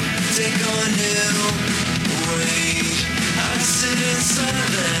take on new weight. I sit in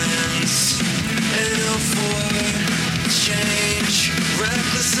silence and hope for change,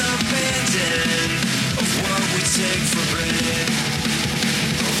 reckless abandon of what we take for granted.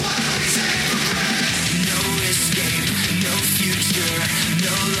 No escape, no future,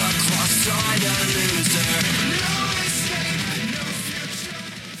 no luck lost on a loser. No escape, no future.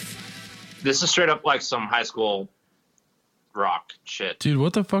 This is straight up like some high school rock shit. Dude,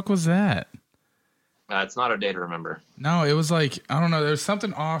 what the fuck was that? It's not A Day to Remember. No, it was like, I don't know. There's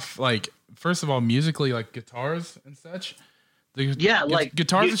something off, like, first of all, musically, like guitars and such. Like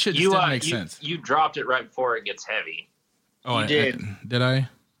guitars and shit just didn't make sense. You dropped it right before it gets heavy. Oh, you did. Did I?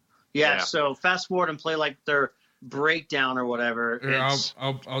 Yeah, so fast forward and play like their breakdown or whatever.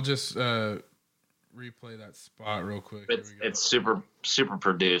 I'll just replay that spot real quick. It's super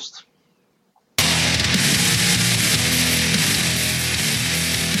produced.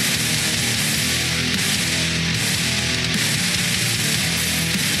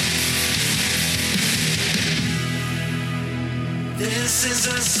 This is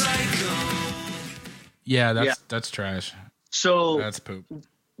a cycle. Yeah, that's trash. So that's poop.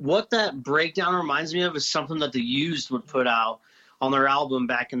 What that breakdown reminds me of is something that the Used would put out on their album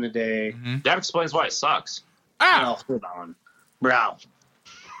back in the day. That explains why it sucks. Ah! Oh, hold on. Bro.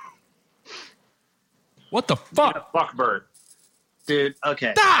 What the fuck? Fuck Bird. Dude,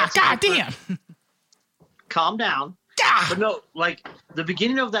 okay. Ah, goddamn! Calm down. But no, like, the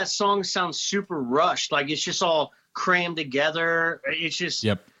beginning of that song sounds super rushed. Like, it's just all crammed together. It's just...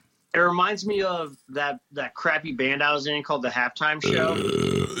 Yep. It reminds me of that crappy band I was in called The Halftime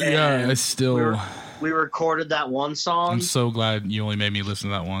Show. Yeah, I still... We recorded that one song. I'm so glad you only made me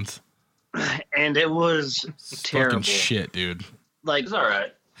listen to that once. And it was It's terrible. fucking shit, dude. Like, It's all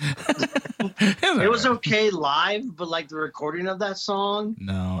right. it was okay live, but like the recording of that song,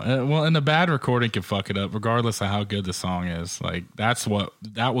 No, well, and a bad recording can fuck it up, regardless of how good the song is. Like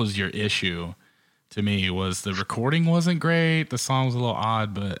that was your issue to me, was the recording wasn't great. The song was a little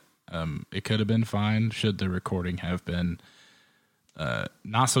odd, but it could have been fine should the recording have been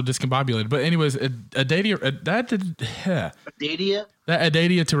not so discombobulated. But anyways, Adadia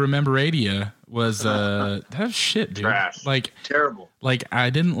to Remember Adia was that shit, dude. Trash. Like terrible. Like I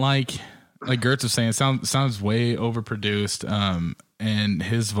didn't like Gertz was saying, it sounds way overproduced. And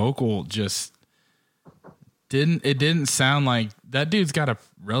his vocal just didn't sound like that dude's got a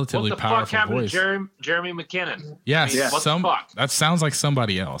relatively What the fuck powerful happened voice. to Jeremy McKinnon? Yes, Yeah. What the fuck? that sounds like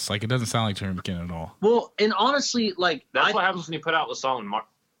somebody else. Like it doesn't sound like Jeremy McKinnon at all. Well, and honestly, like That's what happens when you put out the song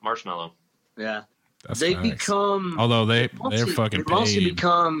Marshmallow. yeah, That's they facts. become. Although they're mostly- fucking they've mostly paid.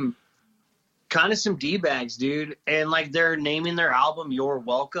 become kind of some d-bags, dude. And like they're naming their album "You're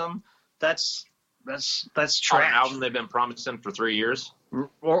Welcome." That's On trash. an album they've been promising for 3 years.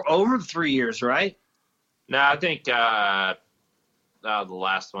 Or over 3 years, right? No, I think the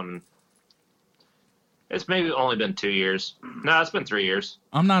last one. It's maybe only been 2 years. No, it's been 3 years.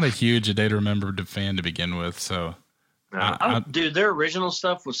 I'm not a huge A Day to Remember fan to begin with, so No. Dude, their original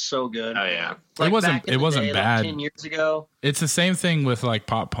stuff was so good. Oh yeah. Like, wasn't- back in it the wasn't day, bad. Like 10 years ago. it's the same thing with like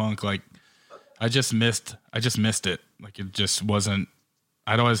pop punk. Like I just missed it. Like it just wasn't.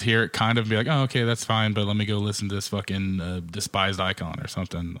 I'd always hear it kind of be like, oh, okay, that's fine, but let me go listen to this fucking Despised Icon or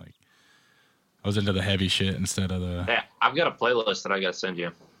something. Like I was into the heavy shit instead of the. Yeah, I've got a playlist that I got to send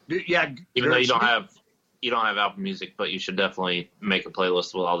you. Dude, yeah. Even though you don't have Apple Music, but you should definitely make a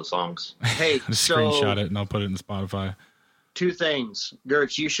playlist with all the songs. Hey, Just so screenshot it and I'll put it in Spotify. 2 things.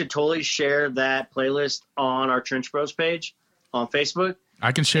 Gertz, you should totally share that playlist on our Trench Bros page on Facebook.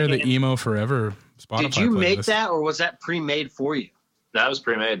 I can share the And- Emo Forever Spotify. Did you make playlist. that, or was that pre-made for you? That was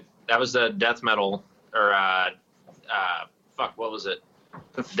pre-made. That was the death metal or fuck, what was it?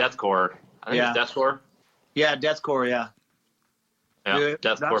 Deathcore. I think Yeah. it's Deathcore. Yeah, Deathcore, yeah. Yeah, Dude,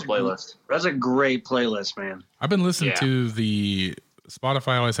 Deathcore that's a- playlist. That's a great playlist, man. I've been listening Yeah. to the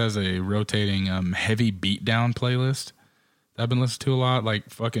Spotify always has a rotating heavy beatdown playlist that I've been listening to a lot. Like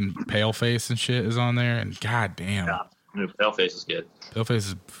fucking Paleface and shit is on there, and goddamn, Yeah. New Paleface is good. Paleface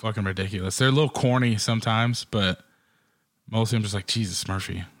is fucking ridiculous. They're a little corny sometimes, but mostly I'm just like, Jesus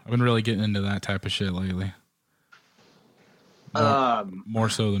Murphy. I've been really getting into that type of shit lately. More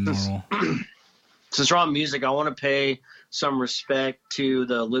so than normal. Since we're on music, I want to pay some respect to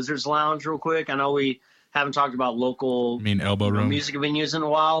the Lizards Lounge real quick. I know we haven't talked about local I mean, Elbow Room. music venues in a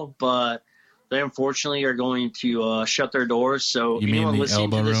while, but they unfortunately are going to shut their doors. So You mean anyone the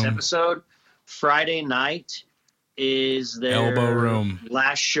listening to Elbow this Room? episode, Friday night is their Elbow Room.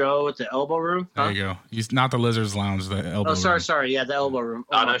 last show at the Elbow Room. There Huh? you go. He's not the Lizards Lounge, the Elbow Oh, sorry, Room. sorry. Yeah, the Elbow Room.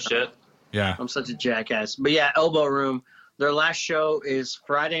 Oh, my no God. shit. Yeah. I'm such a jackass. But yeah, Elbow Room. Their last show is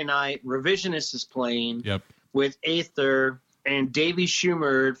Friday night. Revisionist is playing Yep. with Aether, and Davey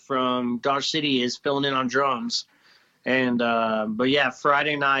Schumer from Dodge City is filling in on drums. And but yeah,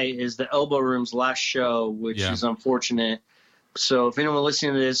 Friday night is the Elbow Room's last show, which Yeah. is unfortunate. So if anyone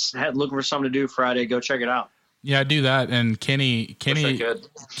listening to this looking for something to do Friday, go check it out. Yeah, I do that. And Kenny Wish I could.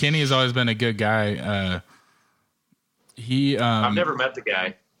 has always been a good guy. He I've never met the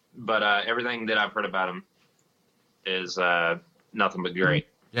guy, but everything that I've heard about him is nothing but great.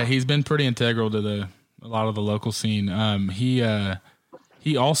 Yeah, he's been pretty integral to a lot of the local scene.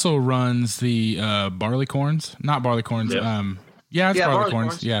 He also runs the Barleycorns, not Barleycorns. Yeah. Yeah, it's Yeah, Barleycorns.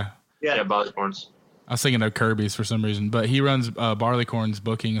 Barleycorns. Yeah, Yeah, Bosborns. I was thinking of Kirby's for some reason, but he runs Barleycorns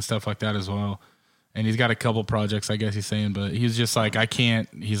booking and stuff like that as well. And he's got a couple projects, I guess he's saying, but he's just like, I can't.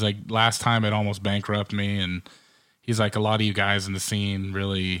 He's like, last time it almost bankrupted me, and he's like, a lot of you guys in the scene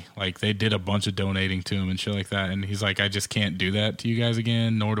really, like, they did a bunch of donating to him and shit like that. And he's like, I just can't do that to you guys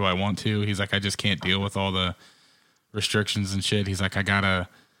again, nor do I want to. He's like, I just can't deal with all the restrictions and shit. He's like, I gotta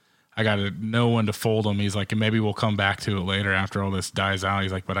know when to fold them. He's like, and maybe we'll come back to it later after all this dies out.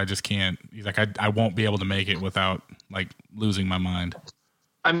 He's like, but I just can't. He's like, I won't be able to make it without like losing my mind.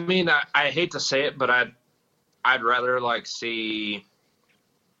 I mean, I hate to say it, but I'd rather like see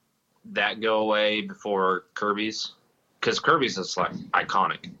that go away before Kirby's, because Kirby's is like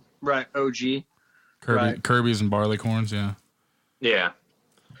iconic. Right, OG. Kirby's and Barleycorns, yeah. Yeah.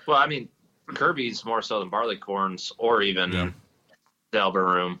 Well, I mean, Kirby's more so than Barleycorns or even Delver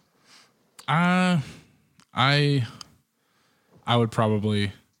Room. I would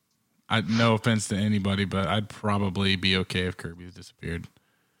probably. No offense to anybody, but I'd probably be okay if Kirby's disappeared.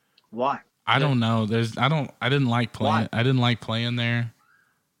 Why? I don't know. I didn't like playing. Why? I didn't like playing there.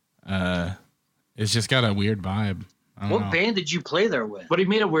 It's just got a weird vibe. I don't know. What band did you play there with? What do you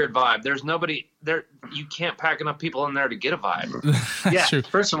mean a weird vibe? There's nobody there. You can't pack enough people in there to get a vibe. That's Yeah, true.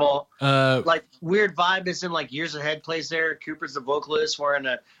 first of all, like weird vibe is in like Years Ahead plays there. Cooper's the vocalist wearing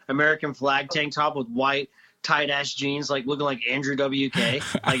an American flag tank top with white tight ass jeans, like looking like Andrew WK.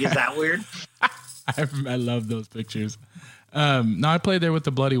 Like, is that weird? I love those pictures. No, I played there with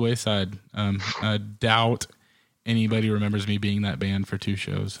the Bloody Wayside. I doubt anybody remembers me being that band for 2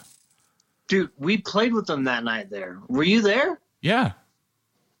 shows. Dude, we played with them that night there. Were you there Yeah.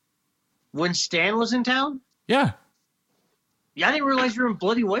 when Stan was in town? Yeah. Yeah, I didn't realize you were in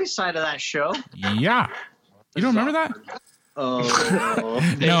Bloody Wayside of that show. Yeah. You don't remember that? Oh,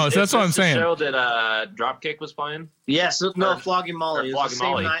 No, so that's what I'm The saying. show that Dropkick was playing. yes, no, Flogging Molly. It was the Flogging same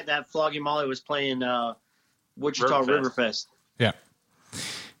Molly. night that Flogging Molly was playing Wichita Riverfest. Riverfest. Yeah.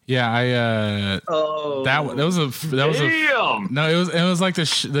 Yeah, I Oh, that was a Damn. no, it was like the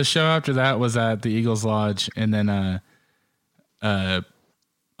show after that was at the Eagles Lodge, and then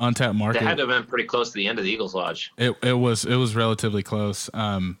Untapped Market. They had to have been pretty close to the end of the Eagles Lodge. It was relatively close.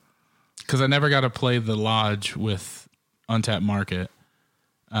 Because I never got to play the Lodge with Untapped Market.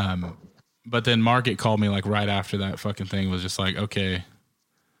 But then Market called me like right after that fucking thing, was just like, okay,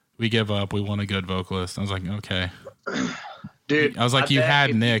 we give up. We want a good vocalist. I was like, okay. dude, I was like, I you bet had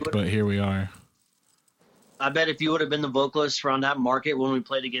if Nick, you but here we are. I bet if you would have been the vocalist around that market when we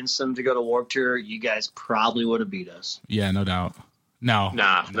played against them to go to Warped Tour, you guys probably would have beat us. Yeah, no doubt. No.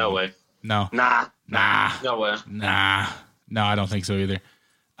 Nah, no way. No. Nah. No way. Nah. No, I don't think so either.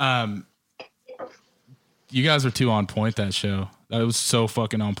 You guys were too on point that show. That was so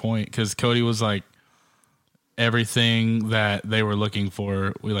fucking on point because Cody was like everything that they were looking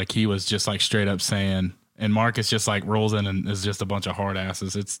for. He was just like straight up saying, and Marcus just like rolls in and is just a bunch of hard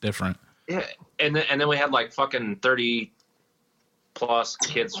asses. It's different. Yeah, and then we had like fucking 30 plus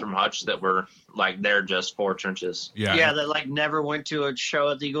kids from Hutch that were like there just for Trenches. Yeah. Yeah, that like never went to a show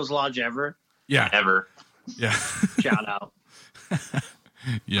at the Eagles Lodge ever. Yeah. Ever. Yeah. Shout out.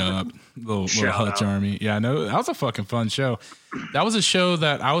 Yeah, little Shout Hutch out. Army. Yeah, no, that was a fucking fun show. That was a show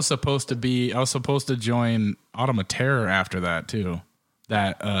that I was supposed to join Autumn of Terror after that too.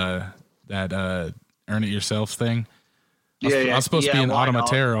 That Earn It Yourself thing. I was supposed to be in why Autumn of not?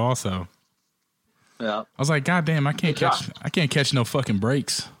 Terror also. Yeah. I was like, God damn, I can't Hey, Josh. catch no fucking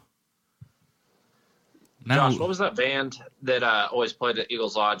breaks. Now, Josh, what was that band that always played at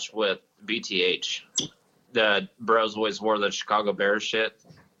Eagles Lodge with BTH? The bros always wore the Chicago Bears shit.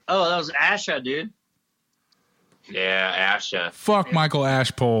 Oh, that was Asha, dude. Yeah, Asha. fuck Michael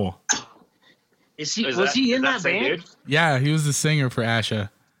Ashpole. Was he in that same band? dude? Yeah, he was the singer for Asha.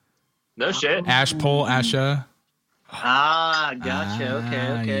 No shit. Ashpole, Asha. Ah, gotcha.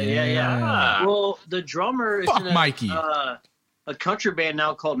 Okay. Yeah. Ah. Well, the drummer is Fuck in Mikey. a country band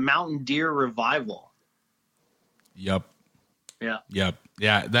now called Mountain Deer Revival. Yep. Yeah.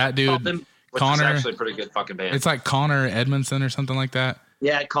 Yeah, that dude. Which Connor. is actually a pretty good fucking band. It's like Connor Edmondson or something like that.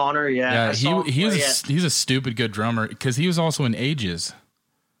 Yeah, Connor. Yeah. Yeah, I saw him play, he's a stupid good drummer because he was also in Ages.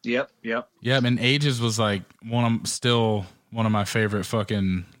 Yep. Yeah, and Ages was like still one of my favorite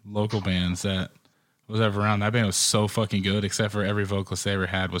fucking local bands that was ever around. That band was so fucking good, except for every vocalist they ever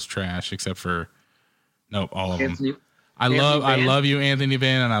had was trash, except for all of them. Anthony I Van? love you, Anthony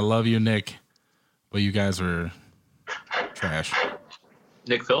Van, and I love you, Nick, but you guys were trash.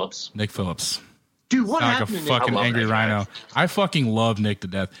 Nick Phillips. Nick Phillips. Dude, what Sound like a happened to Nick? fucking I love angry that guy. rhino. I fucking love Nick to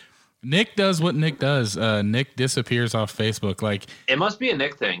death. Nick does what Nick does. Nick disappears off Facebook. Like, It must be a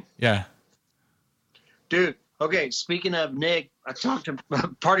Nick thing. yeah. Dude, okay, speaking of Nick, I talked to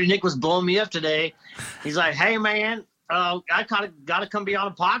Party Nick was blowing me up today. He's like, hey, man, I got to come be on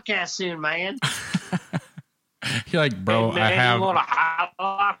a podcast soon, man. You're like, bro, Hey, man, I have. You want a high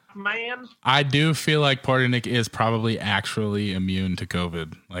life, man? I do feel like Party Nick is probably actually immune to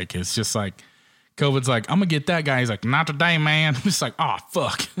COVID. Like, it's just like, COVID's like, I'm going to get that guy. He's like, not today, man. I'm just like, oh,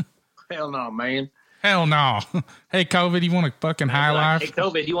 fuck. Hell no, man. Hell no. Hey, COVID, you want a fucking high Like, life? hey,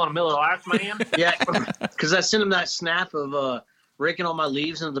 COVID, you want a Miller Life, man? Yeah, because I sent him that snap of raking all my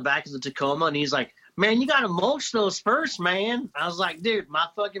leaves into the back of the Tacoma, and he's like, "Man, you got to mulch those first, man." I was like, "Dude, my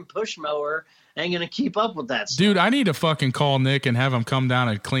fucking push mower ain't gonna keep up with that stuff." Dude, I need to fucking call Nick and have him come down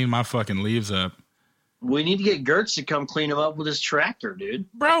and clean my fucking leaves up. We need to get Gertz to come clean them up with his tractor,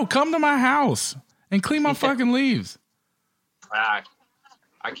 dude. Bro, come to my house and clean my fucking leaves. I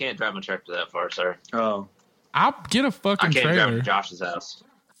can't drive my tractor that far, sir. Oh, I'll get a fucking I can't drive trailer. to Josh's house.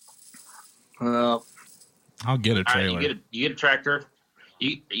 well, I'll get a All right, trailer. you get a tractor.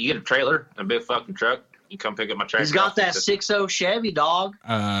 You get a trailer, a big fucking truck. You come pick up my tractor. he's got that 6.0 Chevy, dog.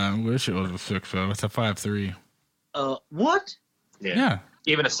 I wish it was a 6.0. It's a 5.3. What? Yeah.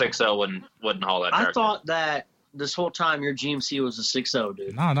 Even a 6.0 wouldn't haul that tractor. I thought that this whole time your GMC was a 6.0,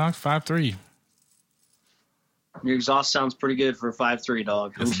 dude. No, dog, 5.3. Your exhaust sounds pretty good for a 5.3,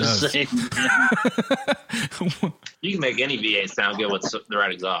 dog. Yes, it I'm just does. saying. You can make any V8 sound good with the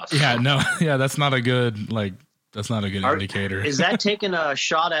right exhaust. Yeah, no. Yeah, that's not a good indicator. Is that taking a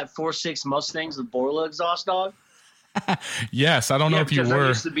shot at 4.6 Mustangs with Borla exhaust, dog? Yes, I don't know if you because that were.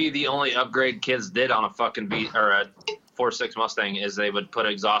 used to be the only upgrade kids did on a fucking a 4.6 Mustang is they would put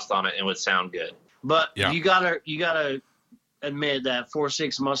exhaust on it and it would sound good. But Yeah. you gotta admit that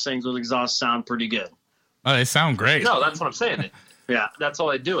 4.6 Mustangs with exhaust sound pretty good. Oh, they sound great. No, that's what I'm saying. Yeah. That's all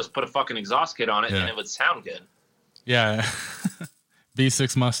they do is put a fucking exhaust kit on it Yeah. and it would sound good. Yeah.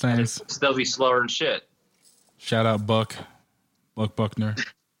 V6 Mustangs. It'd still be slower than shit. Shout out Buck Buckner.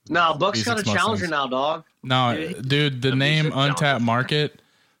 No, Buck's got a V6 Challenger Mustangs. now, dog. No, dude, the The name V6 Untapped Challenger. Market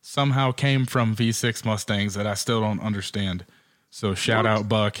somehow came from V6 Mustangs that I still don't understand. So shout out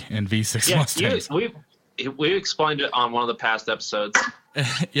Buck and V6 Yeah, Mustangs. we explained it on one of the past episodes.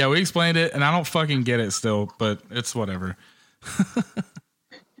 Yeah, we explained it, and I don't fucking get it still, but it's whatever.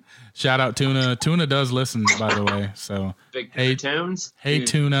 Shout out Tuna. Tuna does listen, by the way. So Big Hey. tunes. hey, Dude.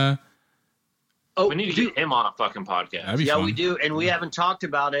 Tuna. Oh, We need to dude, get him on a fucking podcast. That'd be yeah, fun. we do, and we haven't talked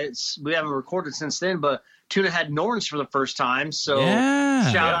about it. We haven't recorded since then, but Tuna had Norns for the first time, so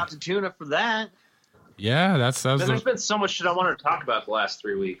Yeah. shout out to Tuna for that. Yeah, that was There's been so much shit I wanted to talk about the last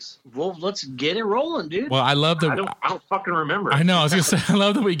 3 weeks. Well, let's get it rolling, dude. well. I love I that. don't fucking remember. I know. I was gonna say. I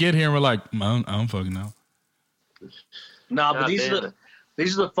love that we get here and we're like, I don't fucking know. No, but God these damn are it.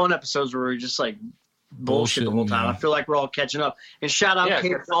 these are the fun episodes where we're just like bullshit the whole Bullshitting, time. yeah. I feel like we're all catching up. And shout out Yeah,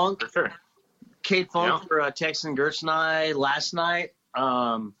 Kate for Funk, sure. Yeah. for texting Gertz and I last night.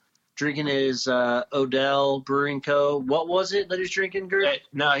 Drinking his Odell Brewing Co. What was it that he's drinking, Gertz?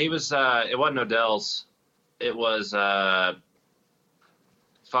 No, he was. It wasn't Odell's. It was.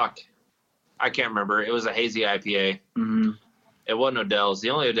 Fuck. I can't remember. It was a hazy IPA. Mm-hmm. It wasn't Odell's. The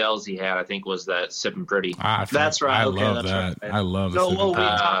only Odell's he had, I think, was that Sippin' Pretty. That's right. I Okay, love that's that. right. I love No, the well, we Sippin'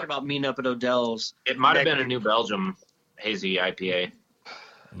 Pretty. talked about meeting up at Odell's. It might have been a New Belgium hazy IPA.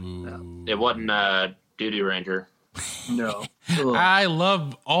 Ooh. It wasn't Duty Ranger. No. Ugh. I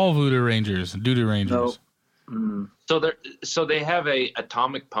love all Voodoo Rangers, Doodoo Rangers. No. Mm. So they have a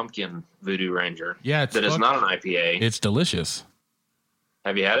Atomic Pumpkin Voodoo Ranger. Yeah, it's that is fuck- not an IPA. It's delicious.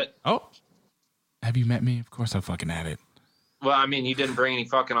 Have you had it? Oh, have you met me? Of course, I fucking had it. Well, I mean, you didn't bring any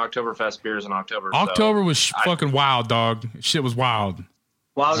fucking Oktoberfest beers in October. October was fucking wild, dog. Shit was wild.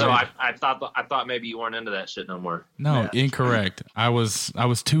 Wow, So I thought maybe you weren't into that shit no more. No, incorrect. I was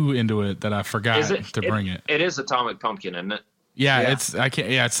too into it that I forgot to bring it. It is Atomic Pumpkin, isn't it? Yeah,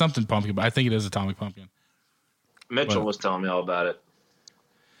 Yeah. it's something pumpkin, but I think it is Atomic Pumpkin. Mitchell But- was telling me all about it.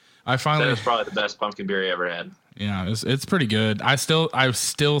 I Said it finally, was probably the best pumpkin beer he ever had. yeah, it's pretty good. I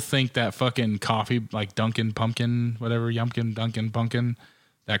still think that fucking coffee, like Dunkin' Pumpkin, whatever, Yumpkin, Dunkin' Pumpkin,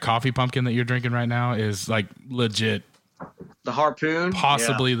 that coffee pumpkin that you're drinking right now is like legit, the Harpoon.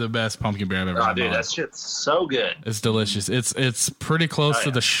 possibly the best pumpkin beer I've ever Oh, had. dude, that shit's so good. It's delicious. It's pretty close Oh, to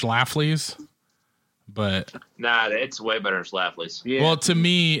yeah. the Schlafly's, but Nah, it's way better than Schlafly's. Yeah. well, to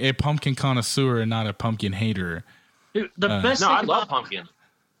me, a pumpkin connoisseur and not a pumpkin hater. Dude, the best No, thing I love about, pumpkin.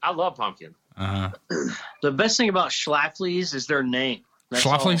 I love pumpkin. the best thing about Schlafly's is their name. That's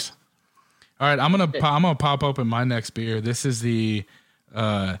all. Schlafly's. All right, I'm gonna pop open my next beer. This is the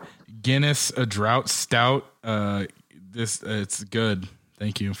Guinness a Drought Stout. It's good.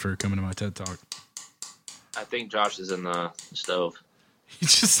 Thank you for coming to my TED Talk. I think Josh is in the stove. He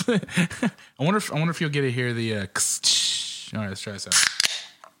just I wonder if you'll get to hear the all right, let's try this out.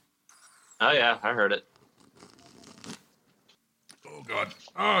 Oh yeah, I heard it. Oh god.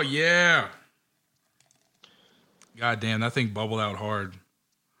 Oh yeah. God damn, that thing bubbled out hard.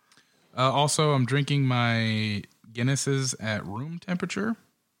 Also, I'm drinking my Guinnesses at room temperature.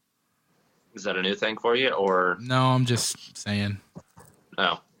 Is that a new thing for you, or No, I'm just saying.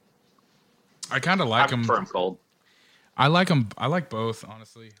 no? I kind of I like them. prefer 'em cold. I like them. I like both,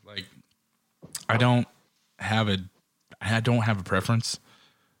 honestly. Like, I don't have a. I don't have a preference.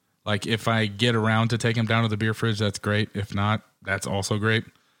 Like, if I get around to take them down to the beer fridge, that's great. If not, that's also great.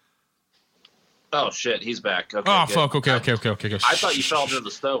 Oh shit, he's back. Okay, Oh good. fuck. Okay. I thought you fell into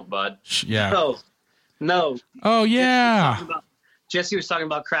the stove, bud. Yeah. No. Oh yeah. Jesse was talking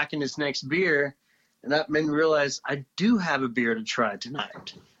about cracking his next beer, and that made me realize I do have a beer to try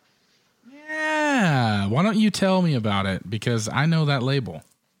tonight. Yeah. Why don't you tell me about it? Because I know that label.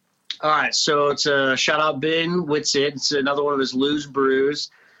 All right, so it's a shout out Ben Whitsitt. It's another one of his loose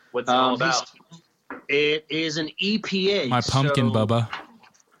brews. What's it all about? It is an EPA. My pumpkin Bubba.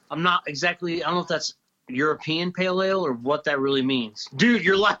 I'm not exactly. I don't know if that's European pale ale or what that really means. Dude,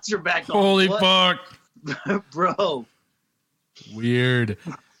 your lights are back on. Holy What? fuck. Bro. Weird.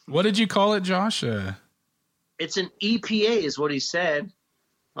 What did you call it, Josh? It's an EPA is what he said.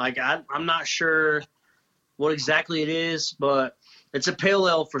 Like, I'm not sure what exactly it is, but it's a pale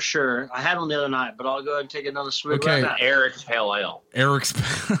ale for sure. I had one the other night, but I'll go ahead and take another swig Okay. right now. Eric's Pale Ale. Eric's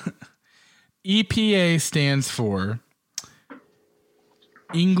EPA stands for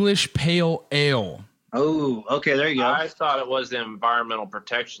English Pale Ale. Oh, okay, there you go. I thought it was the Environmental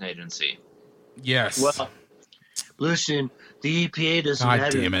Protection Agency. Yes. Well, listen, the EPA doesn't God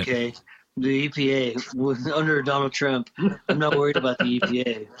have damn it, it. okay? The EPA, under Donald Trump, I'm not worried about the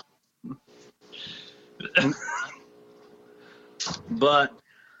EPA. But,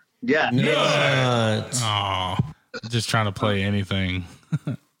 yeah. Oh, just trying to play anything.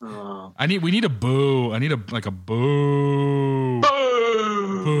 We need a boo. I need a boo.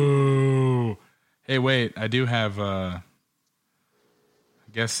 Boo. Hey, wait. I do have. I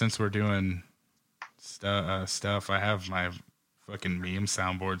guess since we're doing stuff, I have my fucking meme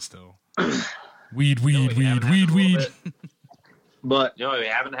soundboard still. Weed. But, You know what we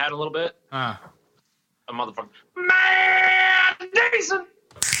haven't had a little bit? Huh. A motherfucker. Man, Jason!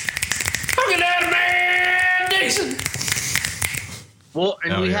 Fucking at man, Jason! well,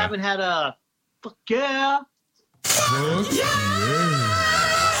 and Hell we yeah. haven't had a, fuck yeah.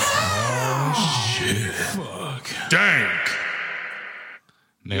 Dank.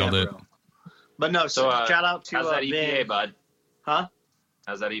 Nailed Yeah, it. bro. But no, So, shout out to how's that EPA, Ben. bud? Huh?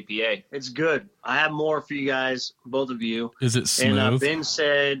 How's that E EPA? It's good. I have more for you guys, both of you. Is it smooth? And Ben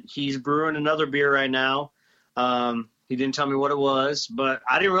said he's brewing another beer right now. He didn't tell me what it was, but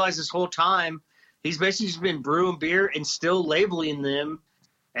I didn't realize this whole time he's basically just been brewing beer and still labeling them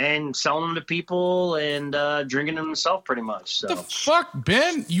and selling them to people and drinking them himself pretty much. So What the fuck,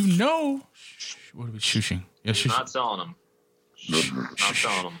 Ben? You know. What are we shushing? Yeah, He's shush. not selling them. Not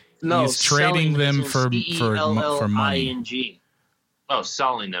selling them. no, he's trading selling them for money. CELLING. Oh,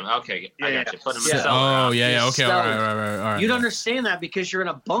 selling them. Okay, I Yeah. got you. Put them in Yeah. the cellar. Oh, yeah. Okay. All Selling. right. You'd understand that because you're in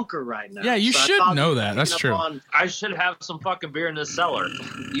a bunker right now. Yeah, you I should thought know that. That's picking up true. on- I should have some fucking beer in this cellar.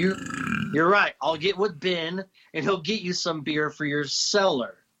 You're right. I'll get with Ben, and he'll get you some beer for your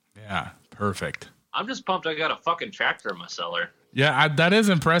cellar. Yeah, perfect. I'm just pumped I got a fucking tractor in my cellar. Yeah, that is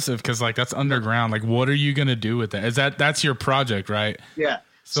impressive because like that's underground. Like, what are you gonna do with that? That's your project, right? Yeah.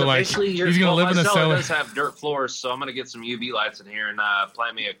 So like, basically, he's gonna live in a my cellar. does have dirt floors, so I'm gonna get some UV lights in here and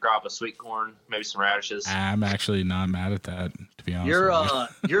plant me a crop of sweet corn, maybe some radishes. I'm actually not mad at that, to be honest.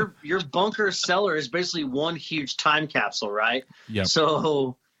 with Your bunker cellar is basically one huge time capsule, right? you. Yep.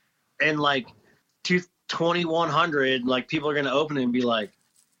 So, and like 2100, like people are gonna open it and be like,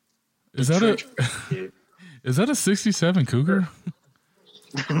 Is that a dude. is that a 67 Cougar?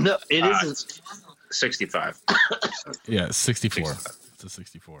 No, it isn't. 65. Yeah, 64. It's a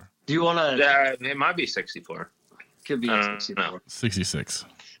 64. Do you want to? It might be 64. Could be I a don't 64. know. 66.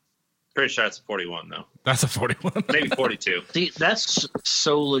 Pretty sure it's a 41 though. That's a 41. Maybe 42. See, that's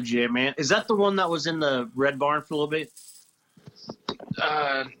so legit, man. Is that the one that was in the Red Barn for a little bit?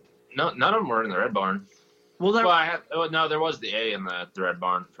 No, none of them were in the Red Barn. Well, there, No, there was the A in the Red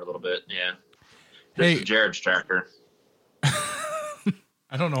Barn for a little bit. Yeah. This Hey. is Jared's tractor.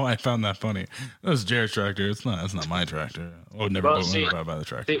 I don't know why I found that funny. That was Jared's tractor. It's not. It's not my tractor. Oh, never Well, go see- by the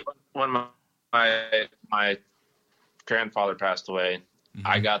tractor. See, when my grandfather passed away, Mhm.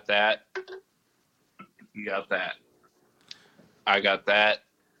 I got that. You got that. I got that.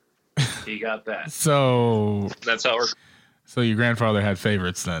 He got that. So That's how it works. So your grandfather had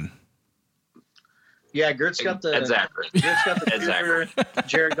favorites then? yeah, Gert's got the Exactly. Gert's got the Exactly. Cougar,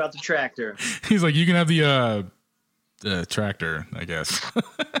 Jared got the tractor. He's like, you can have the tractor, I guess.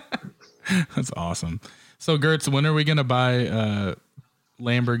 That's awesome. So Gertz, when are we gonna buy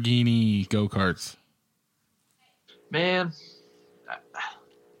Lamborghini go-karts? Man,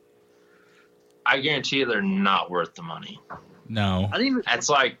 I guarantee you they're not worth the money. No. I didn't even. It's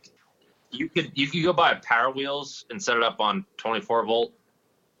like you could go buy Power Wheels and set it up on 24 volt,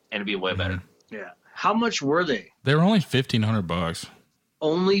 and it'd be way better. Yeah. How much were they? They were only $1,500.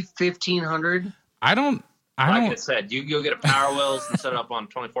 Only 1,500. I don't. Like I said, you'll get a Power Wheels and set it up on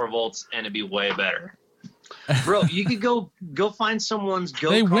 24 volts, and it'd be way better. Bro, you could go find someone's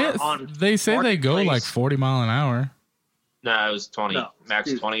go They kart went. on. They say they go Marketplace. like 40 mile an hour. No, it was 20, No, max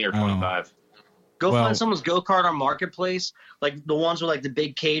dude. 20 or 25. Go Well- find someone's go kart on Marketplace, like the ones with like the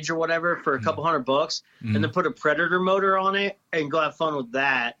big cage or whatever, for a couple $100, and then put a Predator motor on it and go have fun with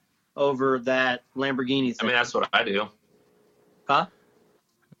that over that Lamborghini I thing. mean, that's what I do. Huh?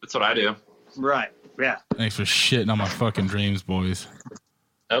 That's what I do. Right. Yeah. Thanks for shitting on my fucking dreams, boys.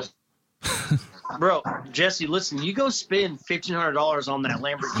 Nope. Bro, Jesse, listen, you go spend $1,500 on that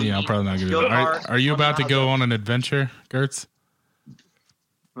Lamborghini. Yeah, I'm probably not gonna Go do to that. Art, Are you go to about to go Mazda. on an adventure, Gertz?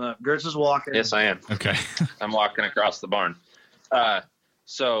 Gertz is walking. Yes, I am. Okay. I'm walking across the barn.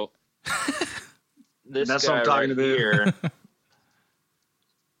 So this That's guy what I'm talking right about. here,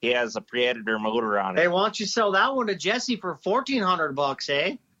 he has a Predator motor on Hey, it. why don't you sell that one to Jesse for $1,400,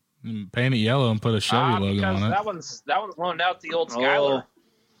 eh? Paint it yellow and put a Chevy logo because on it. that one's loaned out the old Skylar.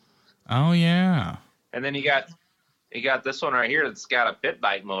 Oh yeah. And then you got this one right here that's got a pit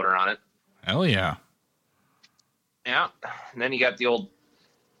bike motor on it. Hell yeah. Yeah. And then you got the old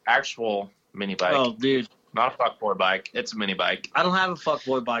actual mini bike. Oh, dude. Not a fuckboy bike. It's a mini bike. I don't have a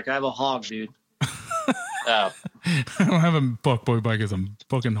fuckboy bike. I have a hog, dude. Oh. I don't have a fuckboy bike as a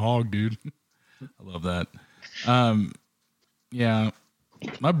fucking hog, dude. I love that. Yeah.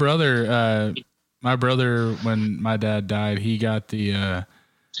 My brother, when my dad died, he got the,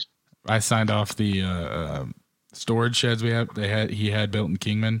 I signed off the, storage sheds he had built in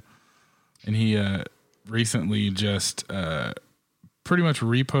Kingman, and he, recently just, pretty much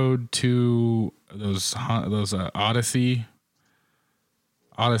repoed two of those Odyssey,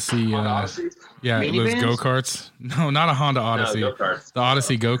 yeah, those Minivans? go-karts. No, not a Honda Odyssey. No, go-karts. The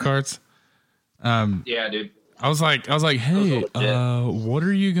Odyssey go-karts. Yeah, dude. I was like, hey, Those are legit. what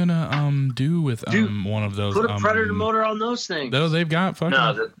are you gonna do with Dude, one of those? Put a Predator motor on those things. Though they've got fucking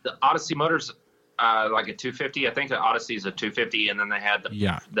No, the Odyssey motors, like a 250. I think the Odyssey is a 250, and then they had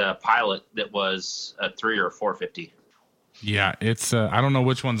the Pilot that was a 3 or 450. Yeah, it's I don't know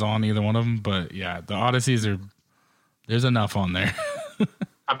which one's on either one of them, but yeah, the Odysseys there's enough on there.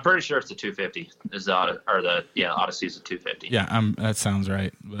 I'm pretty sure it's a 250. Odyssey's a 250. Yeah, that sounds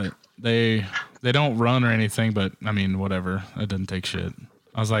right. But they don't run or anything, but I mean, whatever. It doesn't take shit.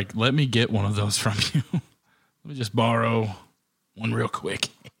 I was like, let me get one of those from you. Let me just borrow one real quick.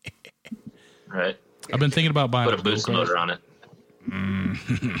 Right. I've been thinking about buying Put a boost motor on it.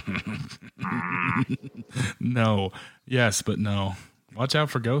 No. Yes, but no. Watch out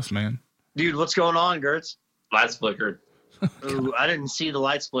for ghosts, man. Dude, what's going on, Gertz? Lights flickered. Ooh, I didn't see the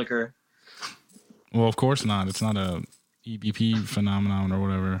lights flicker. Well, of course not. It's not a EVP phenomenon or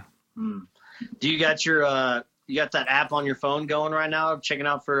whatever. Do you got you got that app on your phone going right now, checking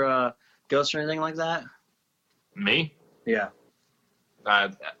out for ghosts or anything like that? Me? Yeah.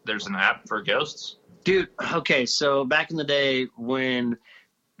 There's an app for ghosts. Dude, okay, so back in the day when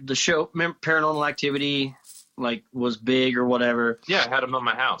the show Paranormal Activity was big or whatever. Yeah, I had them on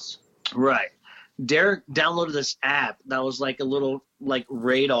my house. Right. Derek downloaded this app that was like a little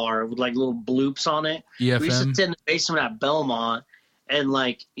radar with little bloops on it. We used to EFM. sit in the basement at Belmont and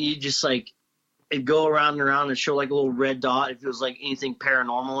you just it'd go around and around and show a little red dot if it was anything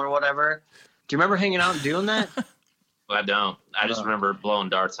paranormal or whatever. Do you remember hanging out and doing that? I don't. I just remember blowing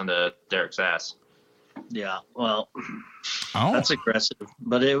darts into Derek's ass. Yeah. Well, Oh, that's aggressive,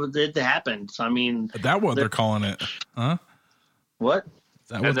 but it happened. I mean, is that what they're calling it? Huh? what? Is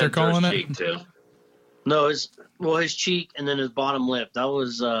that what they're then calling George it? Cheek, too. No, his cheek and then his bottom lip. That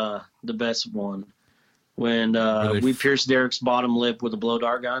was the best one. When Really we pierced Derek's bottom lip with a blow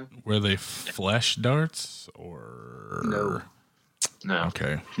dart gun. Were they flesh darts or No. No.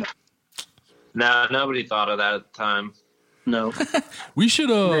 Okay. No, nobody thought of that at the time. No. We should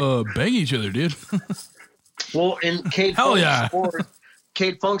bang each other, dude. Well, and Cade Hell yeah.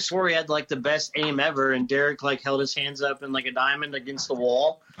 Funk swore he had the best aim ever, and Derek held his hands up in a diamond against the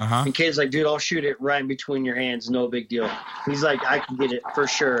wall. Uh-huh. And Cade's dude, I'll shoot it right in between your hands, no big deal. He's I can get it for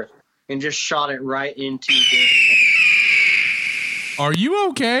sure, and just shot it right into Derek's hand. Are you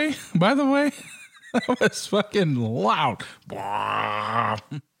okay? By the way, that was fucking loud.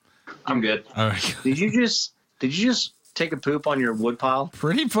 I'm good. All right. Did you just take a poop on your wood pile?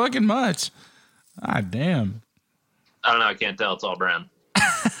 Pretty fucking much. Ah, damn. I don't know. I can't tell. It's all brown.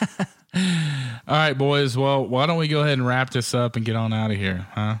 All right, boys. Well, why don't we go ahead and wrap this up and get on out of here,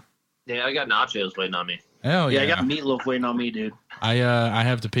 huh? Yeah, I got nachos waiting on me. Hell yeah. Yeah, I got meatloaf waiting on me, dude. I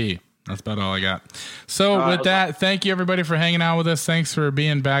have to pee. That's about all I got. So with that, thank you everybody for hanging out with us. Thanks for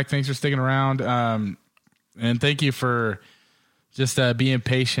being back. Thanks for sticking around. And thank you for just being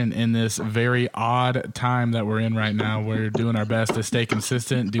patient in this very odd time that we're in right now. We're doing our best to stay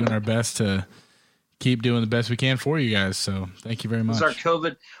consistent, doing our best to keep doing the best we can for you guys. So thank you very much. This is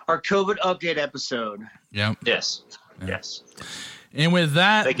our COVID update episode. Yep. Yes. Yeah. Yes. And with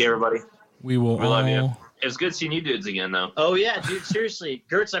that, Thank you, everybody. we will We love you. It was good seeing you dudes again, though. Oh yeah, dude. Seriously,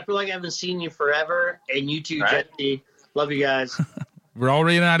 Gertz, I feel like I haven't seen you forever, and you too, Right. Jesse. Love you guys. We're all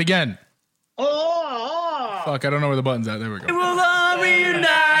reading out again. Oh. Fuck, I don't know where the button's at. There we go. We'll all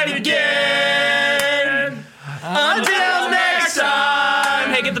reunite again. Until next time.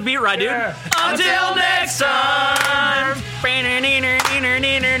 Hey, get the beat right, dude. Until next time. We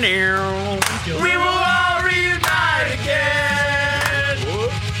will all reunite again.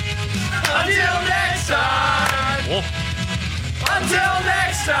 Until next time. Until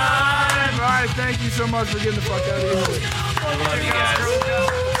next time. All right, thank you so much for getting the fuck out of here. Love you guys.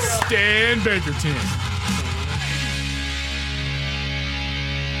 Stan Bakerton.